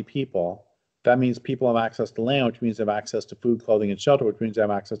not many people, that means people have access to land, which means they have access to food, clothing, and shelter, which means they have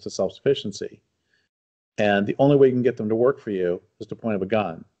access to self-sufficiency. And the only way you can get them to work for you is to point of a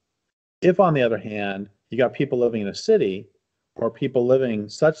gun. If, on the other hand, you got people living in a city or people living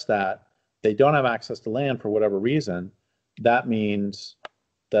such that they don't have access to land for whatever reason, that means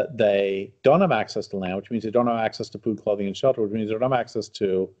that they don't have access to land, which means they don't have access to food, clothing, and shelter, which means they don't have access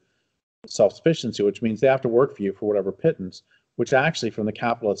to self-sufficiency, which means they have to work for you for whatever pittance, which actually, from the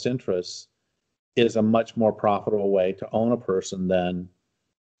capitalist interests, is a much more profitable way to own a person than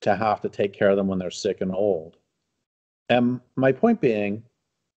to have to take care of them when they're sick and old. And my point being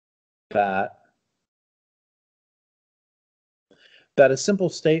that a simple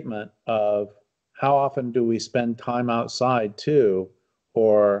statement of how often do we spend time outside too,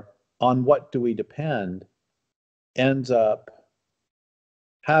 or on what do we depend, ends up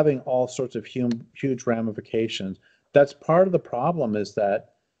having all sorts of huge ramifications. That's part of the problem, is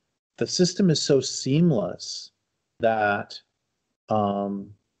that the system is so seamless that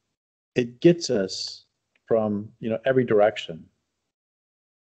it gets us from every direction.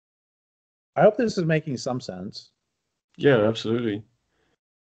 I hope this is making some sense. Yeah, absolutely.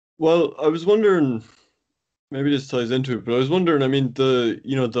 Well, I was wondering, maybe this ties into it, but I was wondering, I mean, the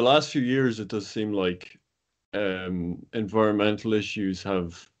last few years, it does seem like environmental issues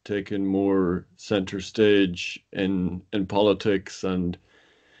have taken more center stage in politics and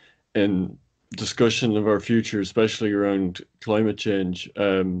in discussion of our future, especially around climate change.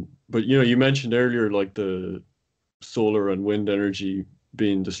 But you mentioned earlier like the solar and wind energy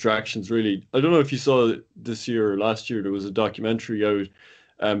being distractions. Really, I don't know if you saw this year or last year, there was a documentary out,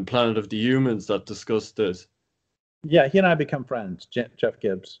 Planet of the Humans, that discussed this. Yeah, he and I become friends, Jeff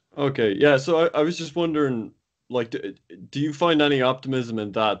Gibbs. Okay, yeah. So I was just wondering, like, do you find any optimism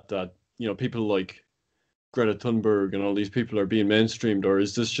in that people like Greta Thunberg and all these people are being mainstreamed, or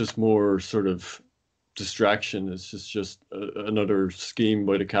is this just more sort of distraction? It's just another scheme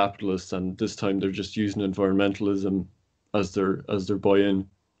by the capitalists, and this time they're just using environmentalism as their buy-in.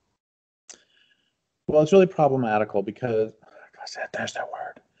 Well, it's really problematical because, gosh, there's that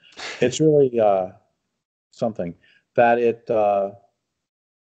word. It's really something. that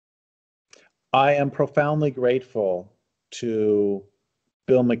I am profoundly grateful to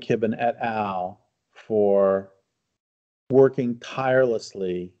Bill McKibben et al. For working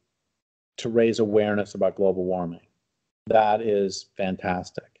tirelessly to raise awareness about global warming. That is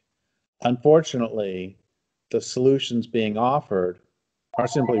fantastic. Unfortunately, the solutions being offered are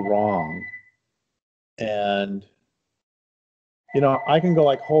simply wrong. And, I can go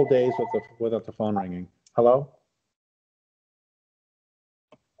like whole days without the phone ringing. Hello?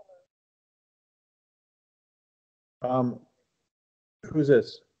 Who's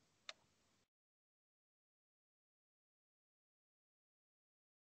this?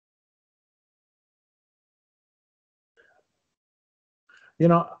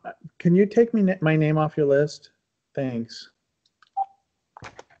 Can you take my name off your list? Thanks.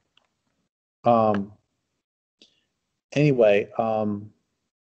 Anyway,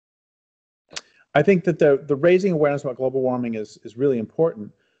 I think that the raising awareness about global warming is really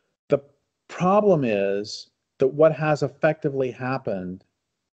important. The problem is that what has effectively happened,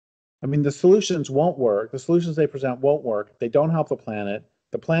 I mean, the solutions won't work. The solutions they present won't work. They don't help the planet.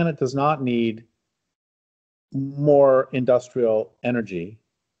 The planet does not need more industrial energy.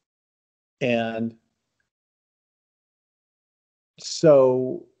 And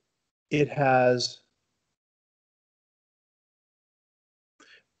so it has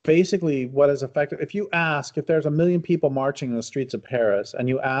basically what is effective. If you ask, if there's 1 million people marching in the streets of Paris and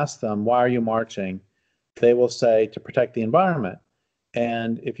you ask them, why are you marching? They will say, to protect the environment.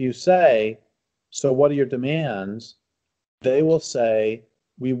 And if you say, so what are your demands? They will say,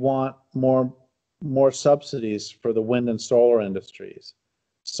 we want more subsidies for the wind and solar industries.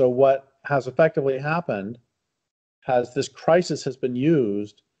 So what has effectively happened has this crisis has been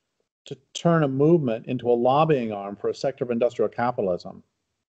used to turn a movement into a lobbying arm for a sector of industrial capitalism.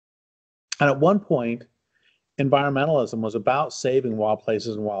 And at one point, environmentalism was about saving wild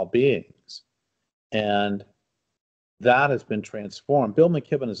places and wild beings. And that has been transformed. Bill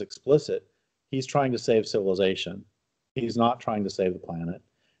McKibben is explicit. He's trying to save civilization. He's not trying to save the planet.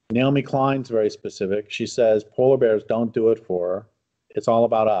 Naomi Klein's very specific. She says, polar bears don't do it for her. It's all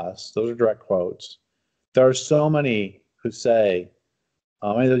about us. Those are direct quotes. There are so many who say,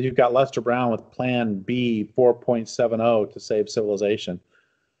 you've got Lester Brown with Plan B 4.70 to save civilization.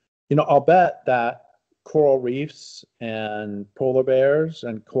 I'll bet that coral reefs and polar bears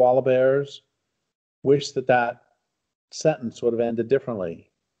and koala bears wish that sentence would have ended differently.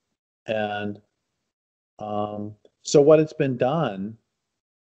 And so what it's been done,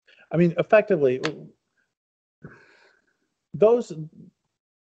 I mean, effectively, those in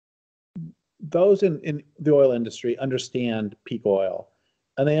the oil industry understand peak oil,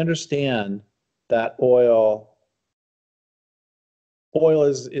 and they understand that oil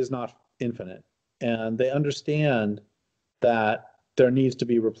is not infinite, and they understand that there needs to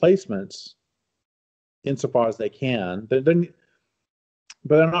be replacements insofar as they can. But they're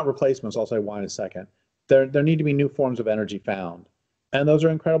not replacements. I'll say why in a second. There need to be new forms of energy found, and those are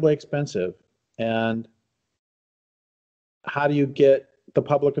incredibly expensive. And how do you get the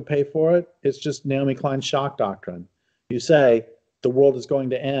public to pay for it? It's just Naomi Klein's shock doctrine. You say the world is going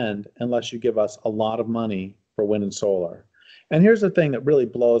to end unless you give us a lot of money for wind and solar. And here's the thing that really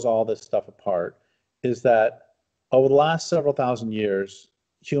blows all this stuff apart, is that over the last several thousand years,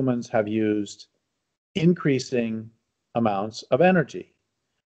 humans have used increasing amounts of energy.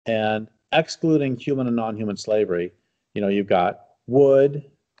 And excluding human and non-human slavery, you've got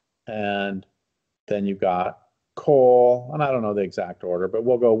wood, and then you've got coal, and I don't know the exact order, but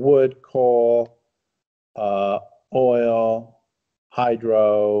we'll go wood, coal, oil,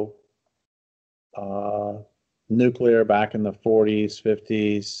 hydro, nuclear back in the 40s,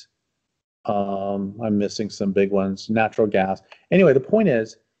 50s. I'm missing some big ones, natural gas. Anyway, the point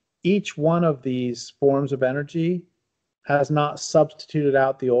is, each one of these forms of energy has not substituted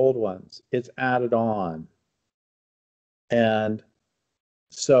out the old ones. It's added on. And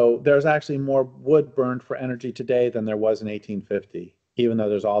so there's actually more wood burned for energy today than there was in 1850, even though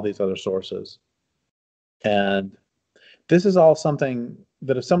there's all these other sources. And this is all something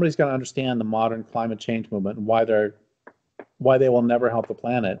that if somebody's going to understand the modern climate change movement and why they will never help the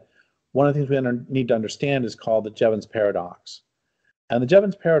planet, one of the things we need to understand is called the Jevons paradox. And the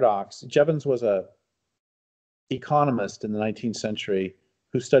Jevons paradox, Jevons was a economist in the 19th century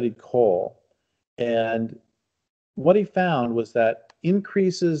who studied coal. And what he found was that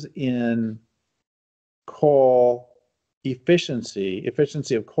increases in coal efficiency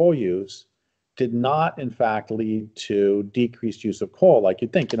of coal use, did not in fact lead to decreased use of coal like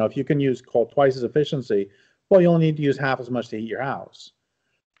you'd think. If you can use coal twice as efficiency, well, you only need to use half as much to heat your house.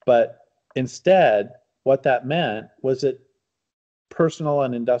 But instead, what that meant was that personal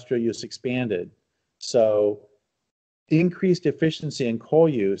and industrial use expanded. So increased efficiency in coal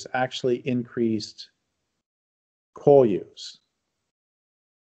use actually increased coal use.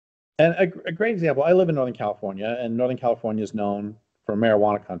 And a great example, I live in Northern California, and Northern California is known for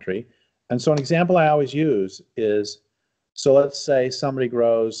marijuana country. And so an example I always use is, so let's say somebody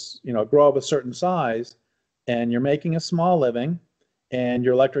grow of a certain size, and you're making a small living, and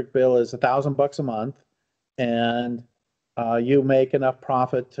your electric bill is $1,000 a month, and you make enough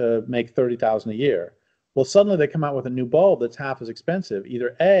profit to make $30,000 a year. Well, suddenly they come out with a new bulb that's half as expensive.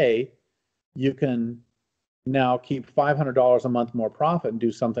 Either A, you can now keep $500 a month more profit and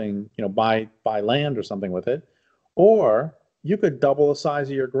do something, buy land or something with it, or you could double the size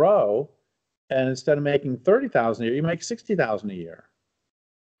of your grow, and instead of making $30,000 a year, you make $60,000 a year.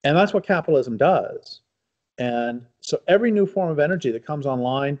 And that's what capitalism does. And so every new form of energy that comes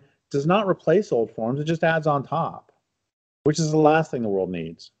online does not replace old forms, it just adds on top, which is the last thing the world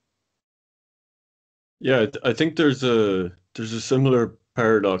needs. Yeah, I think there's a similar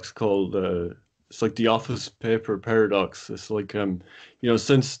paradox called it's like the office paper paradox. It's like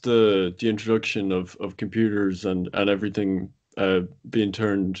since the introduction of computers and everything being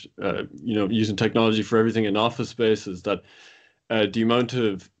turned using technology for everything in office spaces, that the amount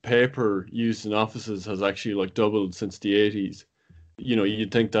of paper used in offices has actually like doubled since the 80s.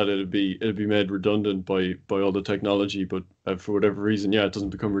 You'd think that it'd be made redundant by all the technology, but for whatever reason, yeah, it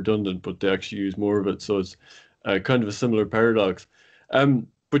doesn't become redundant, but they actually use more of it. So it's kind of a similar paradox.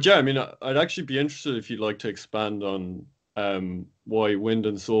 But yeah, I mean, I'd actually be interested if you'd like to expand on why wind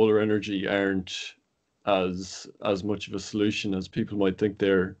and solar energy aren't as much of a solution as people might think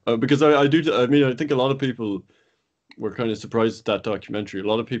they're. Because I mean, I think a lot of people were kind of surprised at that documentary. A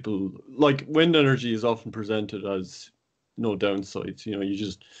lot of people like wind energy is often presented as no downsides. You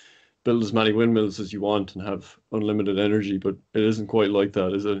just build as many windmills as you want and have unlimited energy, but it isn't quite like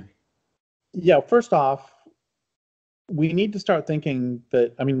that, is it? Yeah, first off, we need to start thinking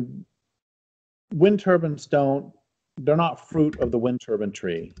that, I mean, wind turbines they're not fruit of the wind turbine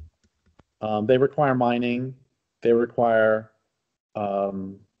tree. They require mining. They require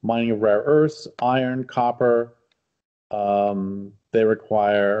mining of rare earths, iron, copper. They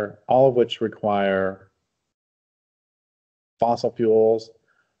require, all of which require fossil fuels.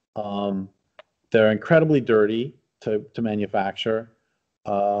 They're incredibly dirty to manufacture.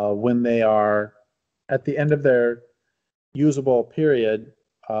 When they are at the end of their usable period,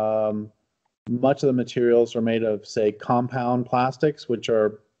 much of the materials are made of, say, compound plastics, which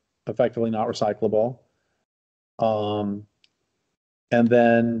are effectively not recyclable. And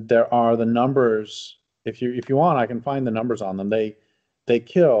then there are the numbers. If you want, I can find the numbers on them. They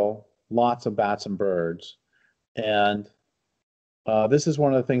kill lots of bats and birds, and this is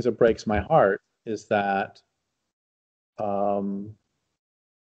one of the things that breaks my heart, is that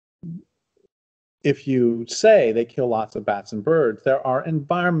if you say they kill lots of bats and birds, there are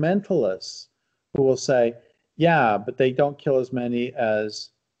environmentalists who will say, yeah, but they don't kill as many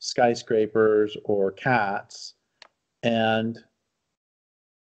as skyscrapers or cats. And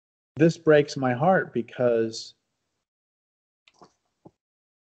this breaks my heart, because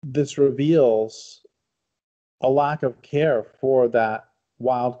this reveals a lack of care for that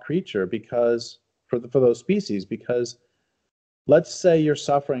wild creature, because for those species. Because let's say you're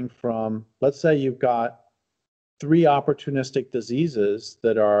suffering from, let's say you've got 3 opportunistic diseases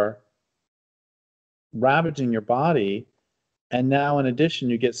that are ravaging your body, and now in addition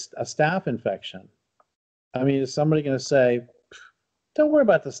you get a staph infection. I mean, is somebody going to say, don't worry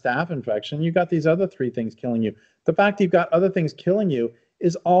about the staph infection, you got these other 3 things killing you? The fact that you've got other things killing you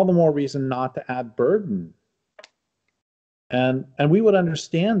is all the more reason not to add burden. And we would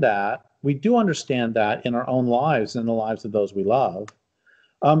understand that. We do understand that in our own lives and the lives of those we love.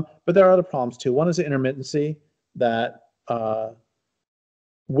 But there are other problems too. One is the intermittency, that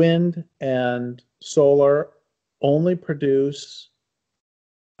wind and solar only produce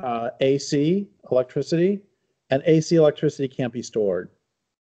AC electricity, and AC electricity can't be stored.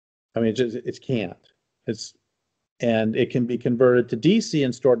 I mean, it can't. And it can be converted to DC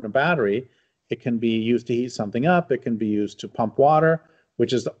and stored in a battery. It can be used to heat something up. It can be used to pump water,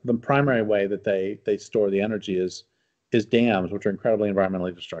 which is the primary way that they store the energy is dams, which are incredibly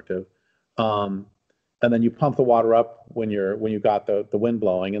environmentally destructive. And then you pump the water up when you got the wind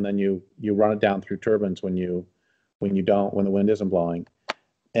blowing, and then you run it down through turbines when the wind isn't blowing.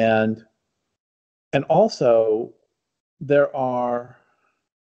 And also they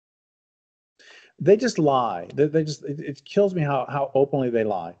just lie. It kills me how openly they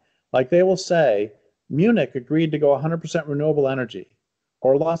lie. Like, they will say Munich agreed to go 100% renewable energy.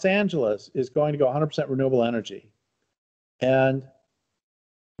 or Los Angeles is going to go 100% renewable energy. And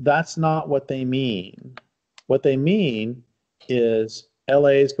that's not what they mean. What they mean is LA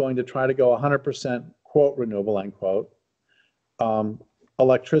is going to try to go 100% quote renewable, end quote,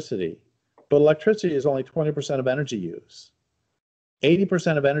 electricity. But electricity is only 20% of energy use.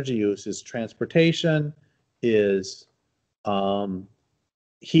 80% of energy use is transportation, is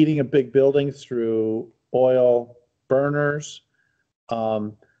heating of big buildings through oil burners.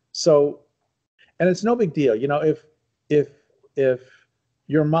 So, and it's no big deal. You know, if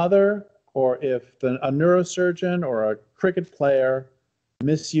your mother or if a neurosurgeon or a cricket player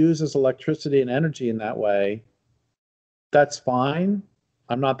misuses electricity and energy in that way, that's fine.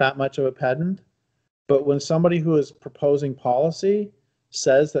 I'm not that much of a pedant. But when somebody who is proposing policy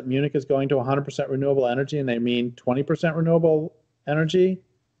says that Munich is going to 100% renewable energy and they mean 20% renewable energy,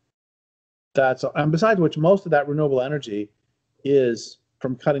 and besides which, most of that renewable energy is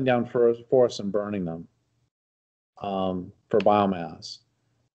from cutting down forests and burning them for biomass.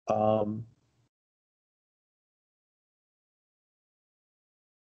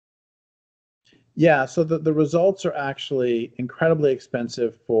 Yeah, so the results are actually incredibly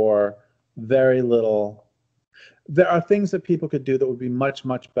expensive for very little. There are things that people could do that would be much,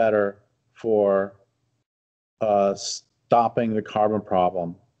 much better for stopping the carbon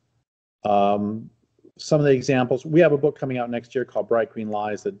problem. Some of the examples, we have a book coming out next year called Bright Green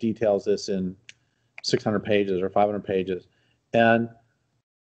Lies that details this in 600 pages or 500 pages. And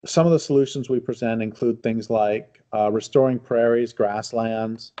some of the solutions we present include things like restoring prairies,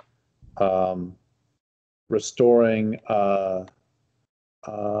 grasslands, restoring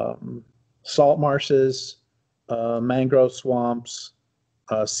salt marshes, mangrove swamps,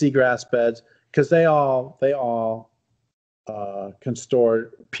 seagrass beds, because they all can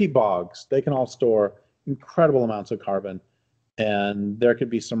store peat bogs. They can all store incredible amounts of carbon, and there could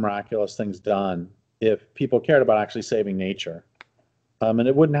be some miraculous things done if people cared about actually saving nature. And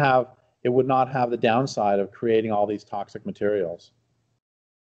it would not have the downside of creating all these toxic materials.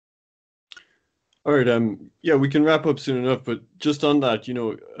 All right. Yeah, we can wrap up soon enough, but just on that, you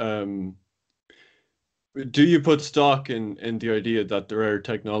know, do you put stock in the idea that there are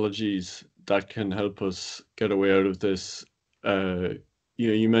technologies that can help us get a way out of this? You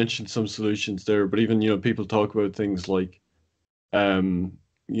know, you mentioned some solutions there, but even, you know, people talk about things like,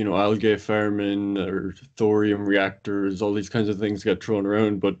 you know, algae farming or thorium reactors, all these kinds of things get thrown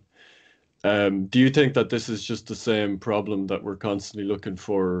around. But do you think that this is just the same problem that we're constantly looking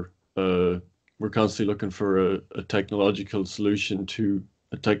for? We're constantly looking for a technological solution to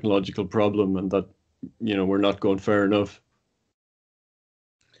a technological problem, and that, you know, we're not going far enough?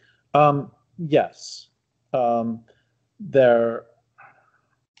 Yes.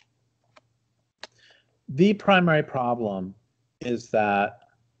 The primary problem is that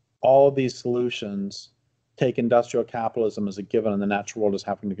all of these solutions take industrial capitalism as a given, and the natural world is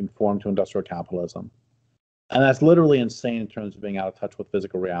having to conform to industrial capitalism. And that's literally insane in terms of being out of touch with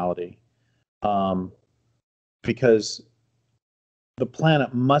physical reality. Because the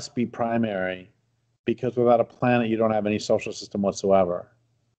planet must be primary, because without a planet, you don't have any social system whatsoever.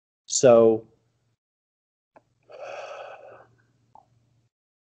 So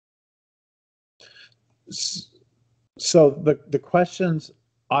the questions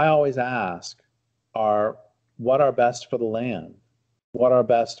I always ask are, what are best for the land? What are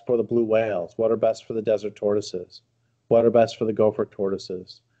best for the blue whales? What are best for the desert tortoises? What are best for the gopher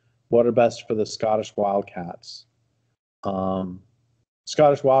tortoises? What are best for the Scottish wildcats?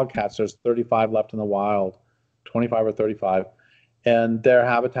 Scottish wildcats, there's 35 left in the wild, 25 or 35, and their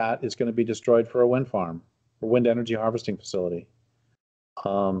habitat is going to be destroyed for a wind farm, a wind energy harvesting facility.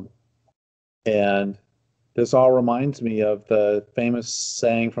 And this all reminds me of the famous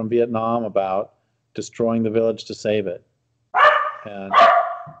saying from Vietnam about destroying the village to save it. And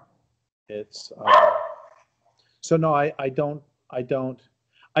it's so no, I don't.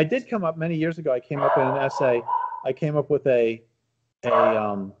 I did come up many years ago. I came up in an essay. I came up with a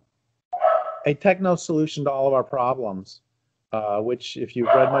techno solution to all of our problems. Which, if you've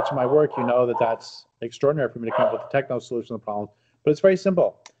read much of my work, you know that that's extraordinary for me to come up with a techno solution to the problem. But it's very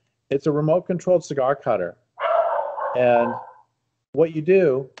simple. It's a remote-controlled cigar cutter. And what you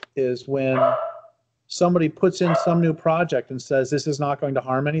do is when somebody puts in some new project and says this is not going to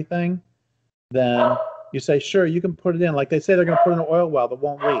harm anything, then you say, sure, you can put it in. Like they say they're going to put in an oil well that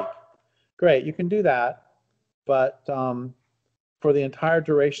won't leak. Great, you can do that. But for the entire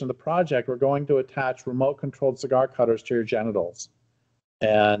duration of the project, we're going to attach remote-controlled cigar cutters to your genitals.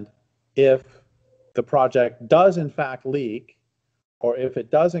 And if the project does in fact leak, or if it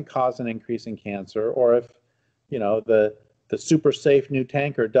doesn't cause an increase in cancer, or if, you know, the the super safe new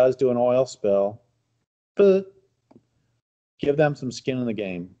tanker does do an oil spill, but give them some skin in the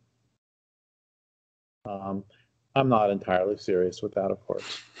game. I'm not entirely serious with that, of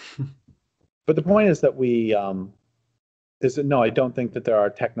course. But the point is that no, I don't think that there are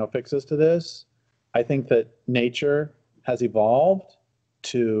techno fixes to this. I think that nature has evolved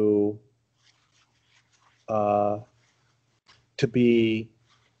to be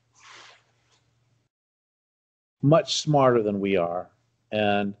much smarter than we are,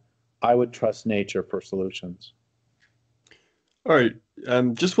 and I would trust nature for solutions. All right.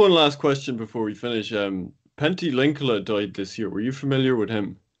 Just one last question before we finish. Pentti Linkola died this year. Were you familiar with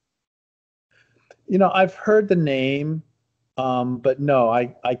him? I've heard the name, but no,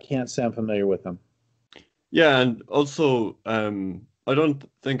 I can't say I'm familiar with him. Yeah, and also, I don't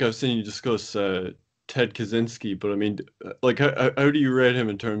think I've seen you discuss Ted Kaczynski, but I mean, like, how do you rate him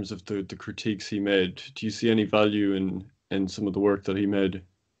in terms of the critiques he made? Do you see any value in some of the work that he made?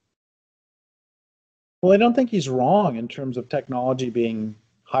 Well, I don't think he's wrong in terms of technology being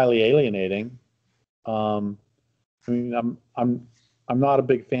highly alienating. Um, I mean, I'm not a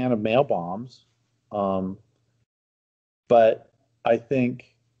big fan of mail bombs, um, but I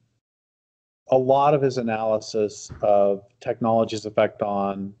think a lot of his analysis of technology's effect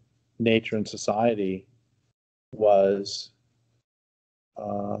on nature and society was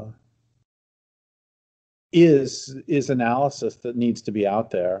uh, is analysis that needs to be out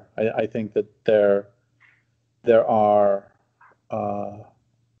there. I think that there are uh,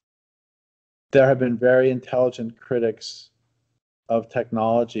 there have been very intelligent critics of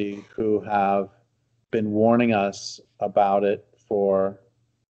technology who have been warning us about it for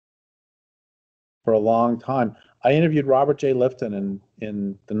a long time. I interviewed Robert J. Lifton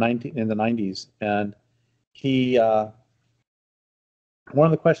in the 90s, and he one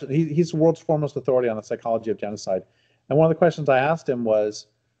of the questions he's the world's foremost authority on the psychology of genocide, and one of the questions I asked him was,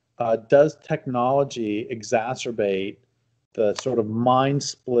 does technology exacerbate the sort of mind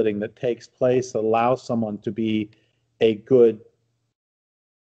splitting that takes place that allows someone to be a good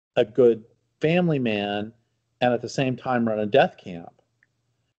family man and at the same time run a death camp?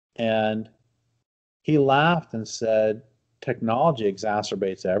 And he laughed and said, technology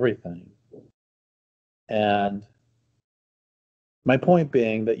exacerbates everything. And my point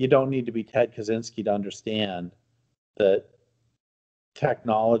being that you don't need to be Ted Kaczynski to understand that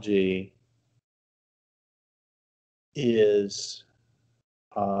technology is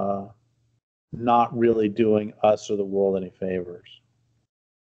not really doing us or the world any favors.